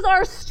is use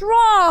our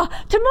straw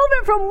to move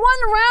it from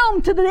one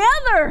realm to the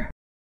other.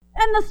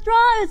 And the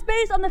straw is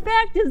based on the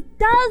fact is,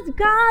 does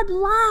God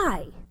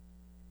lie?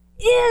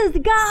 Is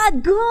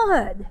God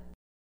good?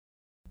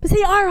 But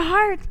see, our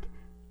heart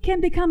can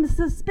become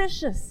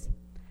suspicious.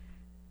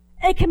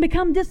 It can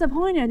become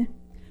disappointed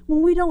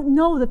when we don't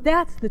know that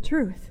that's the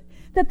truth.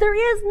 That there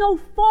is no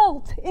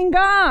fault in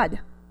God.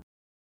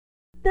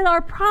 That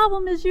our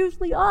problem is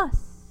usually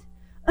us.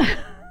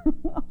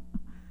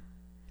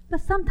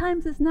 But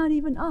sometimes it's not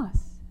even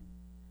us.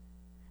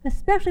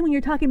 Especially when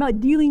you're talking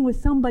about dealing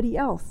with somebody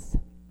else.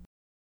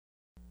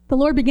 The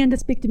Lord began to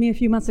speak to me a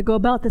few months ago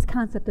about this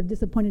concept of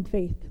disappointed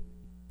faith.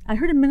 I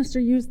heard a minister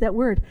use that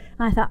word,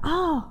 and I thought,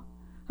 oh,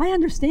 I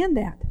understand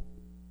that.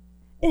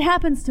 It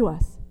happens to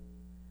us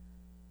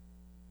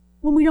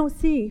when we don't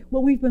see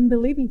what we've been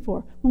believing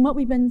for, when what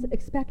we've been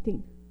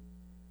expecting.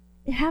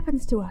 It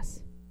happens to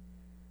us.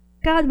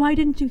 God, why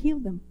didn't you heal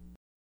them?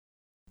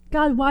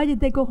 God, why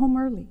did they go home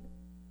early?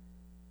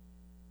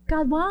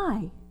 God,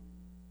 why?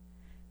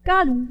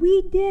 God,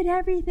 we did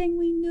everything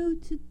we knew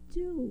to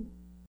do.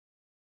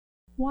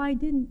 Why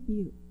didn't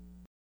you?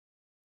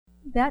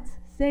 That's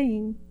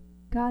saying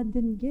God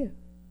didn't give.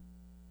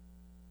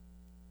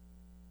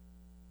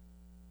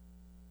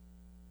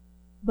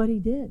 But He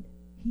did.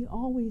 He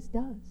always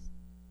does.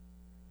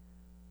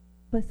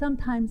 But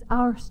sometimes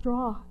our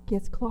straw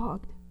gets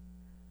clogged.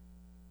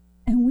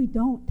 And we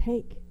don't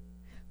take.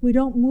 We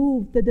don't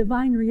move the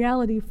divine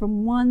reality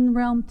from one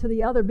realm to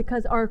the other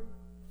because our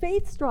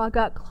faith straw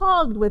got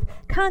clogged with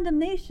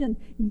condemnation,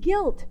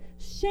 guilt,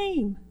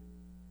 shame.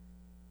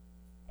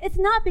 It's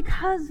not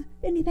because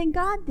anything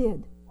God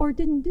did or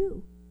didn't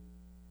do.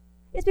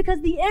 It's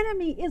because the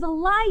enemy is a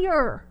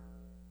liar.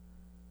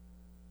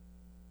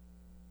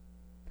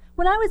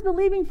 When I was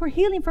believing for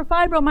healing for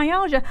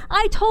fibromyalgia,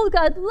 I told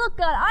God, look,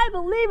 God, I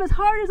believe as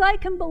hard as I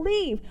can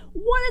believe.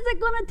 What is it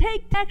going to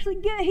take to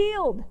actually get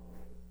healed?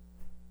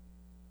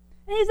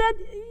 And he said,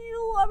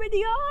 you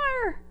already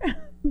are.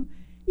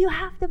 You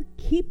have to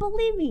keep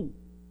believing.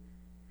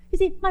 You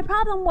see, my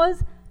problem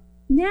was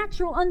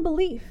natural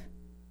unbelief.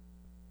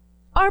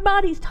 Our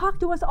bodies talk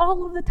to us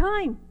all of the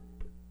time.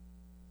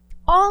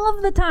 All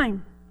of the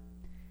time.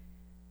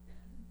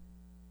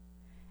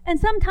 And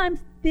sometimes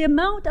the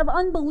amount of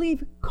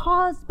unbelief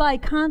caused by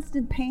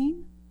constant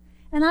pain,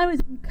 and I was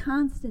in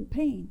constant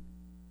pain,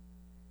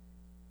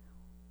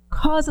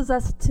 causes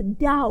us to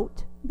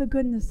doubt the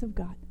goodness of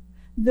God,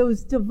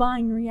 those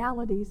divine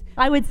realities.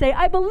 I would say,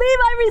 I believe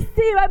I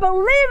receive, I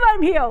believe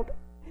I'm healed.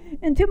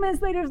 And 2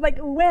 minutes later, it's like,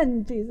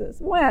 when, Jesus?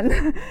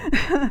 When?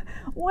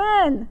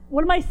 When?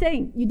 What am I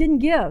saying? You didn't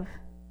give.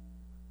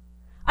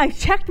 I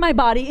checked my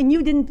body and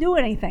you didn't do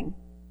anything.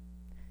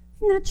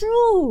 It's not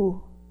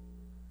true.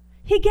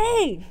 He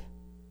gave.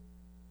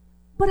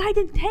 But I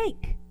didn't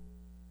take.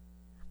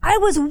 I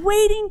was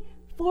waiting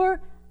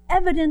for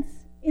evidence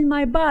in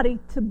my body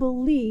to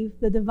believe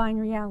the divine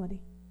reality.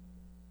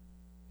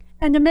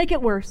 And to make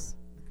it worse,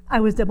 I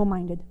was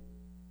double-minded.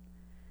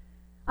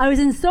 I was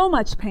in so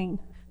much pain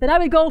that I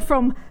would go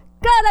from,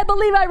 God, I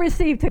believe I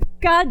received, to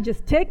God,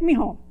 just take me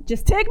home.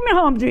 Just take me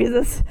home,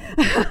 Jesus.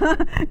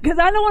 Because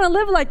I don't want to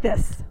live like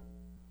this.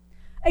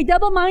 A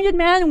double-minded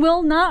man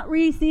will not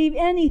receive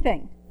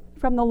anything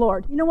from the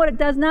Lord. You know what it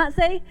does not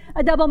say?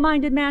 A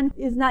double-minded man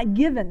is not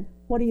given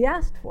what he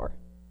asked for.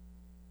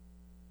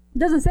 It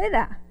doesn't say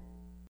that.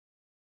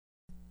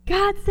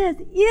 God says,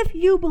 if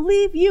you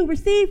believe, you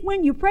receive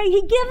when you pray.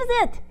 He gives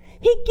it.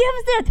 He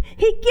gives it.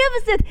 He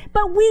gives it.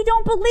 But we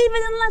don't believe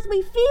it unless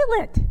we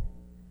feel it.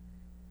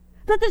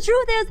 But the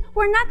truth is,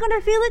 we're not going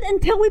to feel it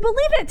until we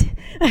believe it.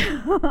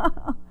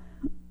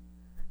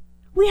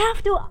 We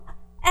have to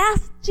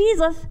ask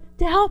Jesus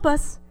to help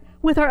us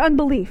with our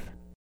unbelief.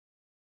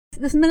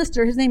 This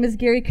minister, his name is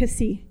Gary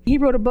Keesee. He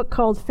wrote a book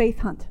called Faith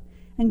Hunt.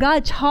 And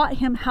God taught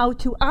him how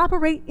to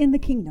operate in the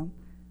kingdom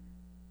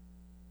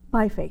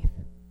by faith.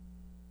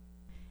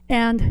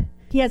 And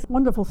he has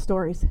wonderful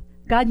stories.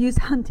 God used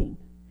hunting.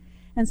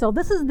 And so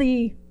this is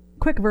the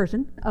quick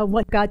version of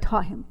what God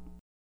taught him.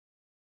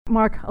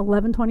 Mark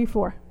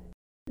 11:24.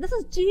 This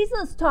is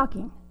Jesus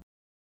talking.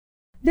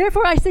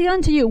 Therefore I say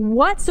unto you,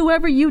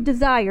 whatsoever you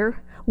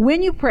desire,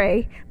 when you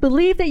pray,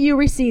 believe that you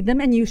receive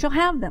them and you shall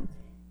have them.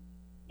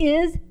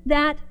 Is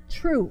that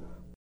true?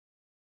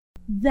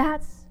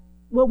 That's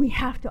what we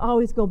have to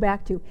always go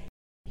back to.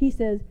 He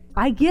says,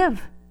 I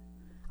give.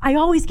 I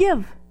always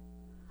give.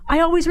 I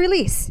always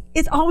release.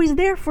 It's always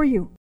there for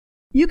you.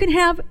 You can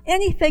have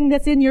anything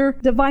that's in your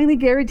divinely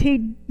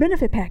guaranteed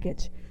benefit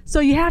package. So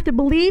you have to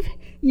believe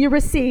you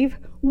receive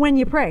when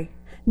you pray,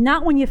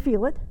 not when you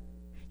feel it.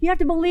 You have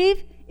to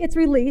believe it's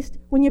released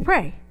when you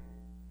pray.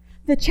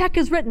 The check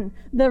is written.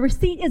 The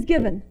receipt is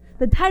given.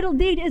 The title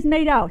deed is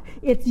made out.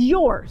 It's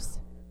yours.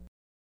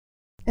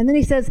 And then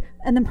he says,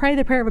 and then pray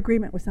the prayer of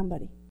agreement with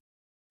somebody.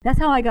 That's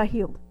how I got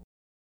healed.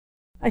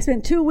 I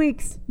spent 2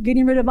 weeks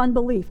getting rid of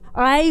unbelief.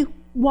 I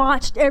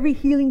watched every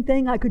healing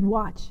thing I could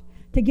watch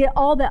to get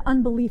all that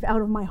unbelief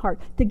out of my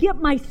heart, to get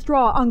my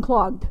straw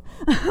unclogged.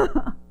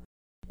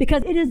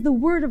 Because it is the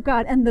Word of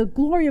God and the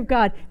glory of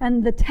God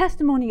and the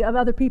testimony of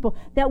other people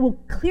that will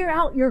clear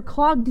out your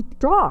clogged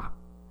straw.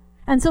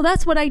 And so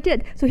that's what I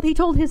did. So he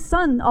told his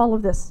son all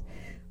of this.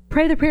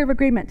 Pray the prayer of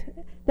agreement.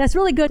 That's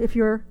really good if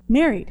you're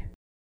married.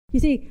 You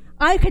see,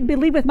 I could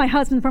believe with my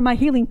husband for my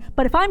healing,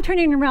 but if I'm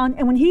turning around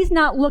and when he's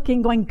not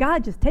looking, going,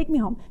 God, just take me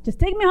home. Just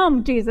take me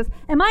home, Jesus.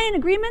 Am I in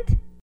agreement?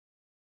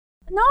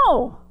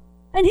 No.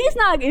 And he's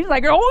not. He's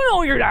like, oh,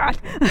 no, you're not.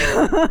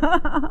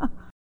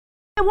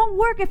 It won't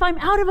work if I'm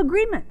out of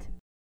agreement.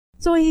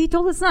 So he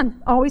told his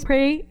son, always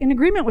pray in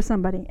agreement with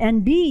somebody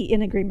and be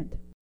in agreement.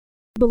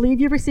 Believe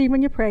you receive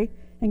when you pray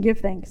and give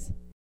thanks.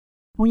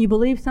 When you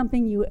believe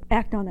something, you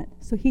act on it.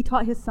 So he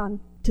taught his son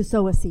to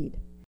sow a seed.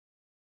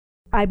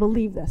 I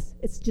believe this.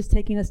 It's just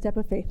taking a step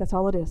of faith. That's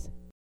all it is.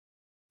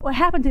 What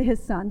happened to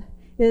his son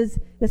is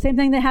the same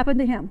thing that happened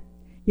to him.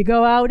 You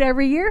go out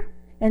every year,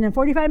 and in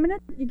 45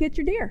 minutes, you get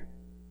your deer.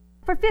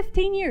 For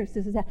 15 years,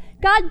 this is that.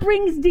 God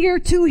brings deer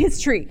to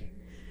his tree.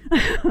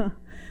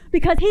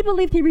 Because he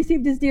believed he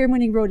received his deer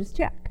when he wrote his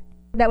check.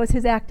 That was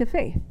his act of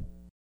faith.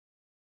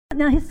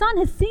 Now his son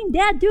has seen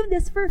Dad do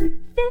this for 15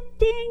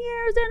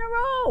 years in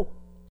a row.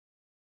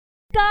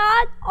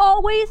 God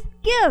always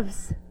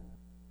gives.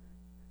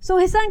 So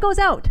his son goes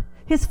out,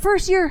 his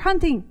first year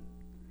hunting.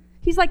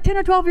 He's like 10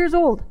 or 12 years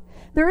old.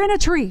 They're in a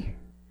tree.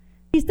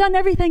 He's done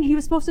everything he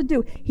was supposed to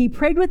do. He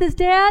prayed with his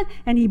dad,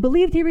 and he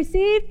believed he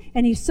received,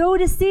 and he sowed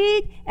his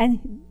seed,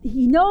 and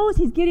he knows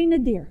he's getting a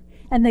deer.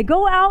 And they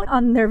go out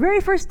on their very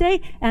first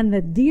day, and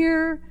the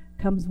deer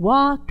comes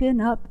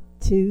walking up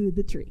to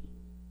the tree.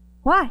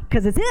 Why?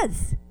 Because it's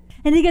his.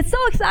 And he gets so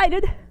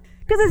excited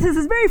because this is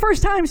his very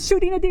first time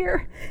shooting a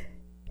deer.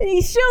 And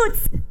he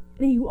shoots, and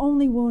he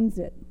only wounds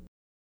it.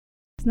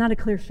 It's not a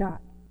clear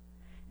shot.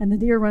 And the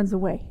deer runs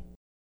away.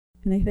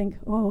 And they think,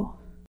 oh,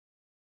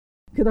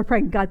 because they're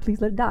praying, God, please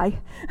let it die.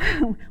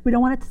 We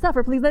don't want it to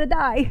suffer. Please let it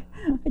die.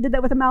 I did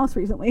that with a mouse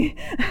recently.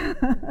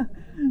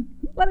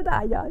 Let it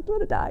die, God.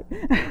 Let it die.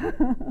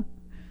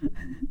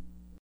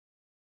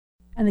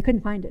 And they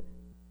couldn't find it.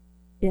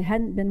 It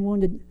hadn't been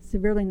wounded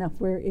severely enough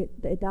where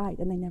it died,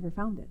 and they never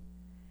found it.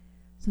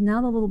 So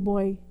now the little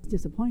boy is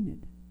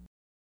disappointed.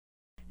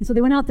 And so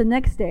they went out the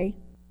next day.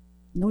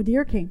 No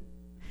deer came.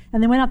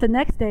 And they went out the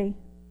next day,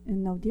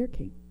 and no deer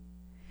came.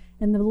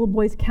 And the little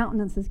boy's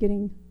countenance is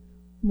getting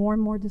more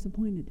and more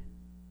disappointed.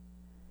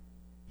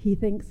 He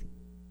thinks,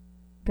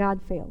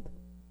 God failed.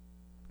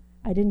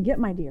 I didn't get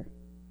my deer.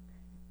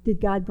 Did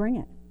God bring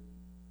it?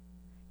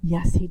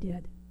 Yes, he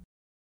did.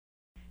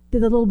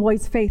 Did the little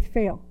boy's faith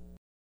fail?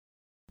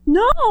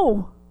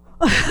 No!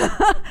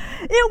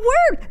 It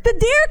worked! The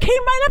deer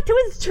came right up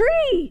to his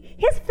tree.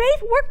 His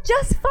faith worked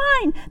just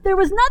fine. There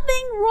was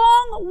nothing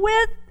wrong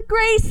with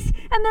grace,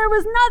 and there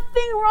was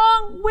nothing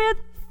wrong with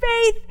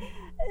faith.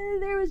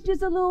 There was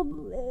just a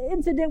little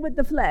incident with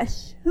the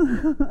flesh.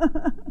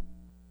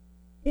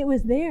 It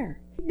was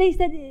there. They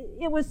said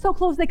it was so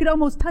close they could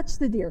almost touch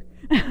the deer.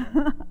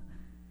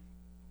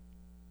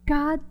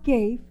 God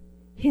gave.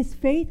 His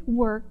faith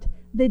worked.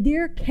 The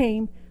deer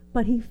came,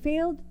 but he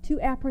failed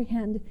to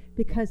apprehend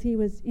because he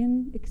was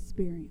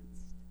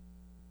inexperienced.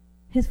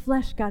 His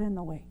flesh got in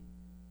the way.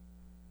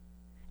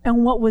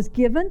 And what was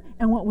given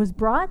and what was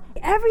brought,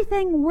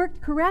 everything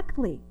worked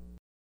correctly.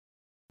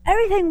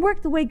 Everything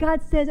worked the way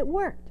God said it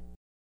worked.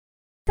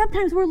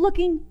 Sometimes we're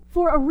looking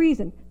for a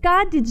reason.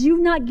 God, did you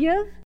not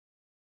give?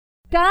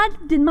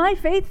 God, did my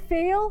faith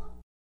fail?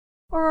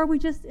 Or are we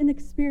just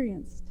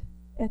inexperienced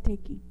at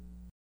taking?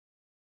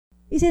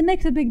 You see, it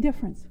makes a big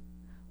difference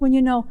when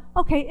you know,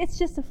 okay, it's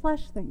just a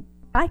flesh thing.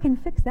 I can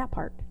fix that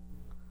part.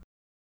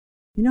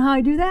 You know how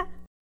I do that?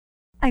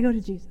 I go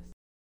to Jesus.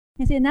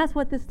 You see, and that's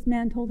what this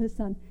man told his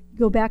son.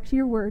 Go back to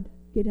your word.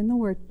 Get in the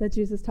word. Let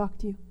Jesus talk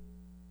to you.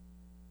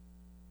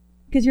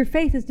 Because your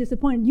faith is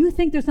disappointed. You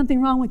think there's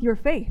something wrong with your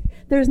faith.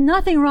 There's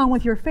nothing wrong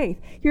with your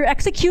faith. Your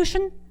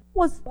execution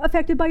was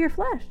affected by your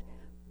flesh.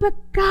 But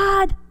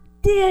God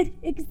did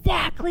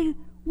exactly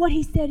what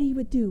he said he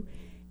would do.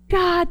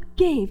 God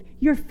gave.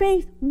 Your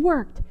faith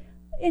worked.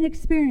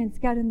 Inexperience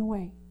got in the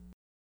way.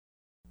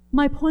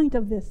 My point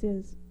of this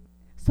is,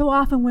 so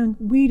often when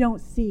we don't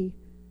see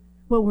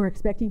what we're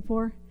expecting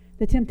for,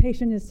 the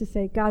temptation is to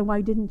say, God,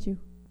 why didn't you?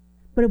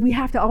 But we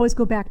have to always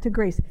go back to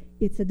grace.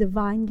 It's a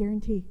divine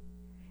guarantee.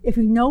 If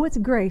we know it's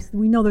grace,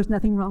 we know there's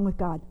nothing wrong with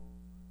God.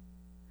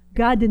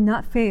 God did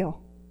not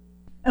fail.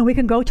 And we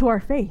can go to our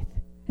faith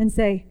and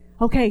say,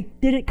 okay,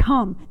 did it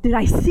come? Did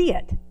I see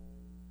it?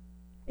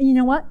 And you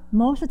know what?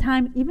 Most of the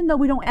time, even though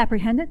we don't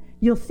apprehend it,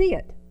 you'll see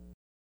it.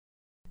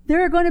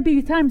 There are going to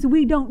be times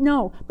we don't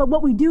know. But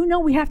what we do know,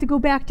 we have to go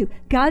back to.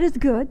 God is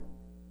good.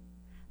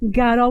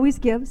 God always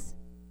gives.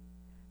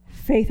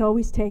 Faith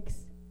always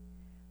takes.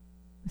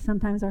 But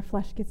sometimes our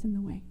flesh gets in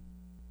the way.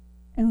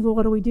 And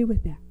what do we do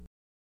with that?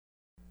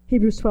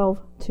 Hebrews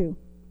 12:2.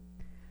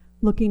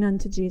 Looking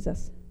unto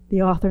Jesus,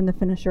 the author and the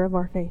finisher of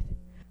our faith,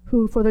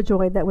 who for the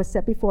joy that was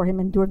set before him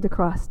endured the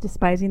cross,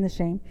 despising the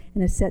shame,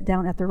 and is set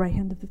down at the right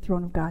hand of the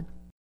throne of God.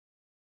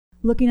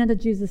 Looking unto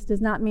Jesus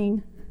does not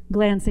mean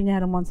glancing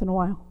at him once in a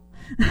while.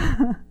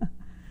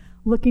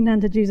 Looking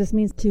unto Jesus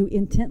means to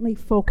intently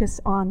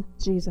focus on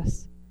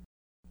Jesus,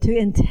 to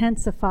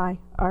intensify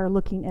our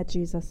looking at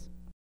Jesus.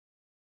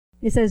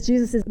 It says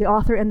Jesus is the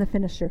author and the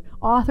finisher.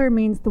 Author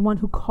means the one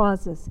who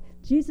causes.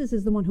 Jesus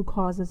is the one who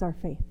causes our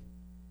faith.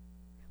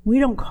 We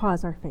don't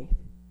cause our faith.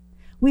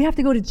 We have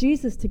to go to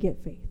Jesus to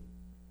get faith.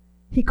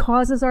 He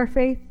causes our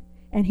faith,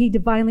 and he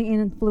divinely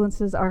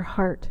influences our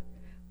heart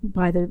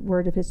by the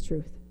word of his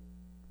truth.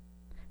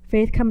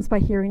 Faith comes by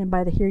hearing, and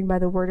by the hearing by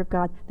the word of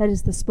God. That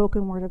is the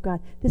spoken word of God.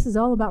 This is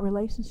all about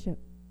relationship.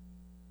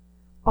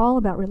 All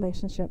about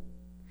relationship.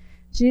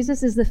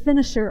 Jesus is the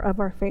finisher of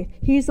our faith.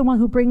 He's the one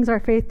who brings our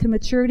faith to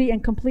maturity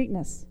and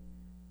completeness.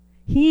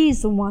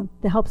 He's the one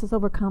that helps us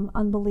overcome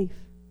unbelief.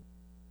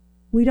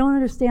 We don't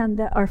understand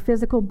that our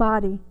physical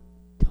body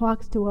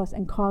talks to us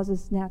and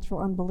causes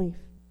natural unbelief.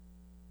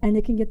 And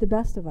it can get the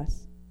best of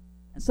us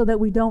so that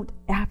we don't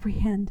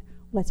apprehend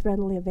what's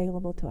readily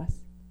available to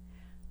us.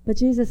 But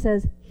Jesus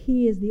says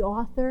he is the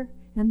author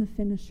and the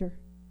finisher,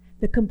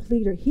 the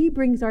completer. He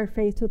brings our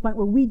faith to the point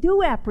where we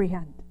do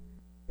apprehend.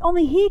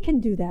 Only he can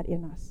do that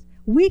in us.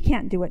 We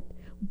can't do it.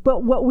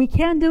 But what we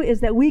can do is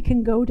that we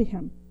can go to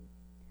him.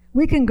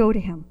 We can go to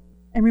him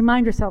and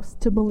remind ourselves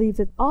to believe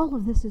that all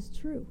of this is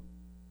true.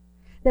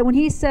 That when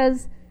he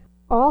says,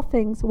 all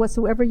things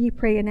whatsoever ye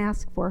pray and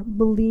ask for,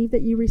 believe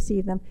that you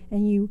receive them,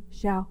 and you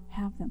shall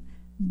have them.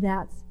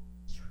 That's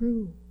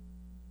true.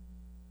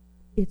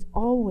 It's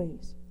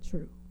always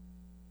true.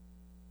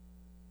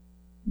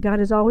 God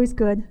is always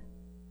good.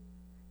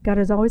 God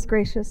is always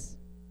gracious.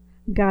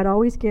 God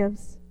always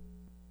gives.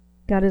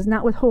 God is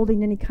not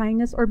withholding any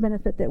kindness or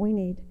benefit that we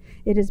need.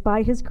 It is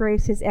by His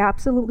grace, His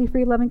absolutely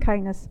free loving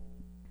kindness,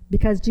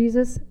 because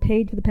Jesus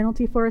paid for the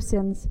penalty for our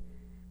sins,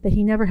 that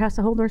He never has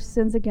to hold our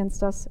sins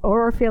against us,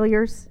 or our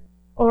failures,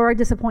 or our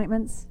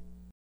disappointments.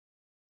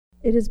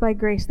 It is by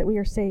grace that we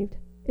are saved.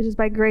 It is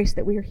by grace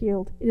that we are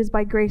healed. It is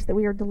by grace that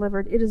we are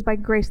delivered. It is by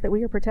grace that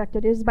we are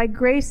protected. It is by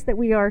grace that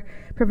we are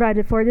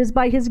provided for. It is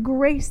by His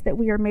grace that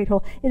we are made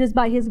whole. It is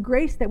by His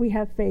grace that we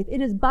have faith.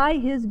 It is by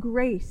His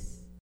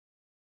grace.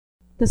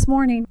 This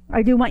morning,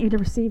 I do want you to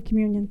receive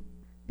communion,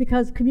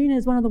 because communion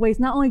is one of the ways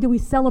not only do we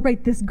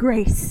celebrate this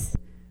grace,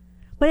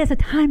 but it's a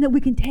time that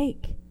we can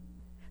take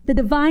the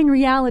divine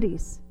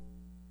realities,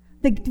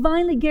 the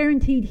divinely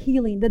guaranteed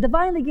healing, the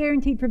divinely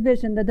guaranteed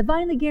provision, the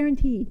divinely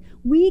guaranteed.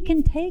 We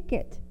can take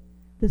it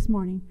this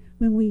morning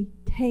when we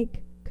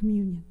take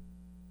communion.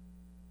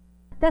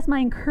 That's my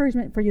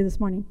encouragement for you this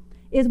morning,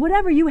 is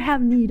whatever you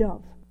have need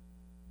of,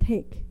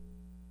 take.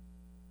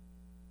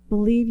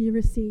 Believe you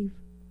receive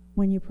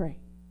when you pray,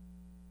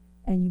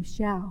 and you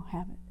shall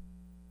have it.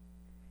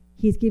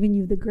 He's given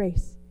you the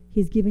grace.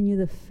 He's given you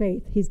the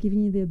faith. He's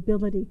given you the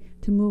ability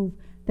to move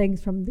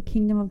things from the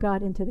kingdom of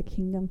God into the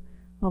kingdom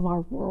of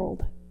our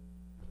world.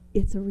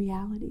 It's a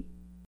reality.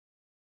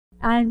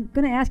 I'm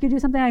going to ask you to do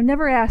something I've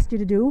never asked you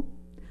to do.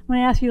 I'm going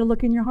to ask you to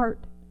look in your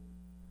heart.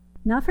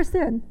 Not for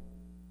sin,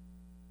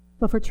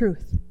 but for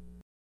truth.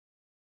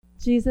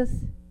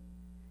 Jesus,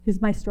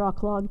 is my straw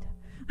clogged?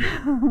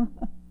 Am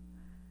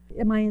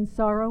I in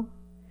sorrow?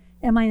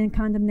 Am I in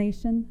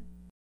condemnation?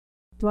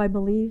 Do I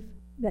believe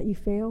that you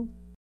failed?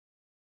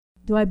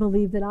 Do I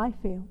believe that I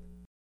failed?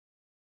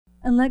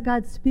 And let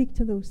God speak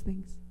to those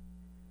things.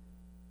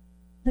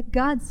 Let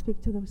God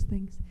speak to those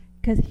things,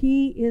 because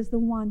He is the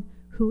one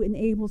who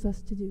enables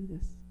us to do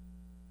this.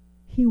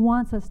 He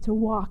wants us to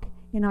walk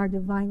in our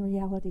divine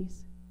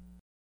realities.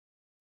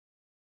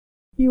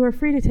 You are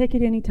free to take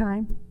it any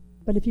time,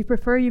 but if you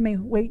prefer, you may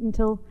wait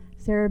until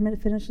Sarah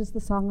finishes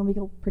the song and we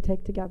will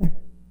partake together.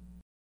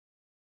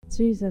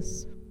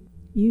 Jesus,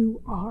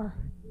 you are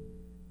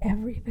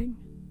everything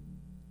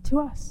to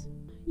us.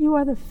 You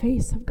are the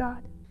face of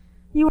God.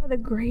 You are the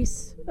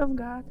grace of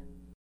God.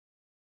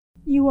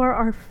 You are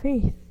our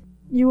faith.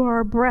 You are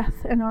our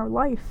breath and our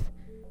life.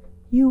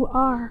 You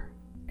are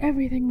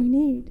everything we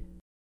need.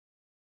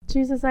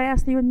 Jesus, I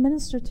ask that you would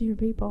minister to your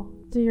people,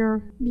 to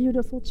your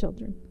beautiful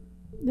children,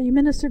 that you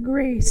minister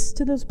grace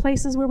to those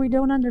places where we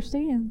don't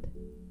understand,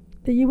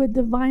 that you would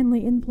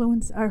divinely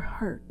influence our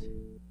heart,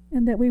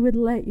 and that we would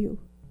let you.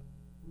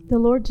 The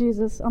Lord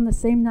Jesus, on the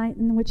same night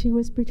in which He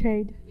was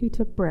betrayed, He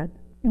took bread,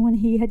 and when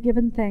He had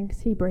given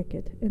thanks, He brake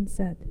it and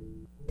said,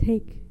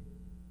 "Take,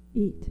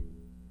 eat.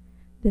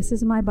 This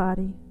is my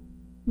body,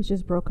 which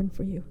is broken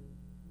for you.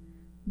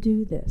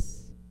 Do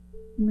this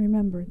in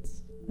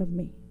remembrance of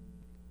me."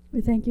 We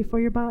thank you for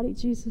your body,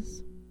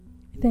 Jesus.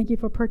 We thank you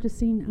for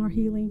purchasing our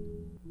healing.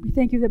 We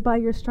thank you that by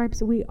your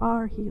stripes we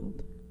are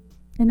healed.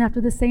 And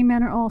after the same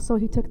manner also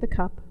He took the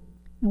cup,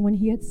 and when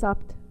He had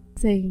supped,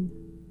 saying,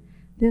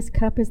 "This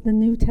cup is the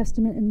New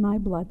Testament in my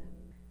blood.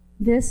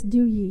 This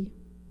do ye,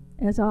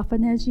 as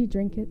often as ye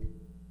drink it,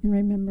 in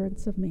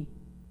remembrance of me."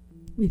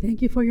 We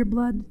thank you for your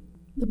blood,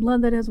 the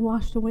blood that has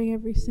washed away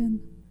every sin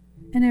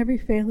and every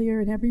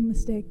failure and every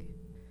mistake,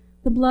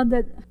 the blood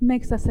that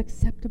makes us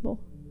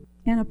acceptable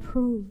and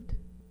approved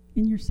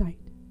in your sight,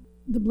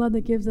 the blood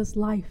that gives us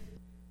life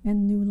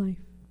and new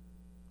life.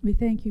 We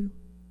thank you,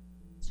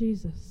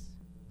 Jesus,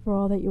 for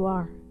all that you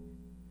are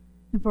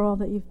and for all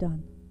that you've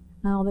done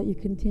and all that you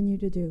continue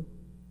to do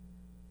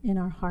in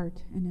our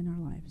heart and in our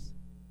lives.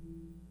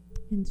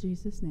 In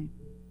Jesus' name,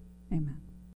 amen.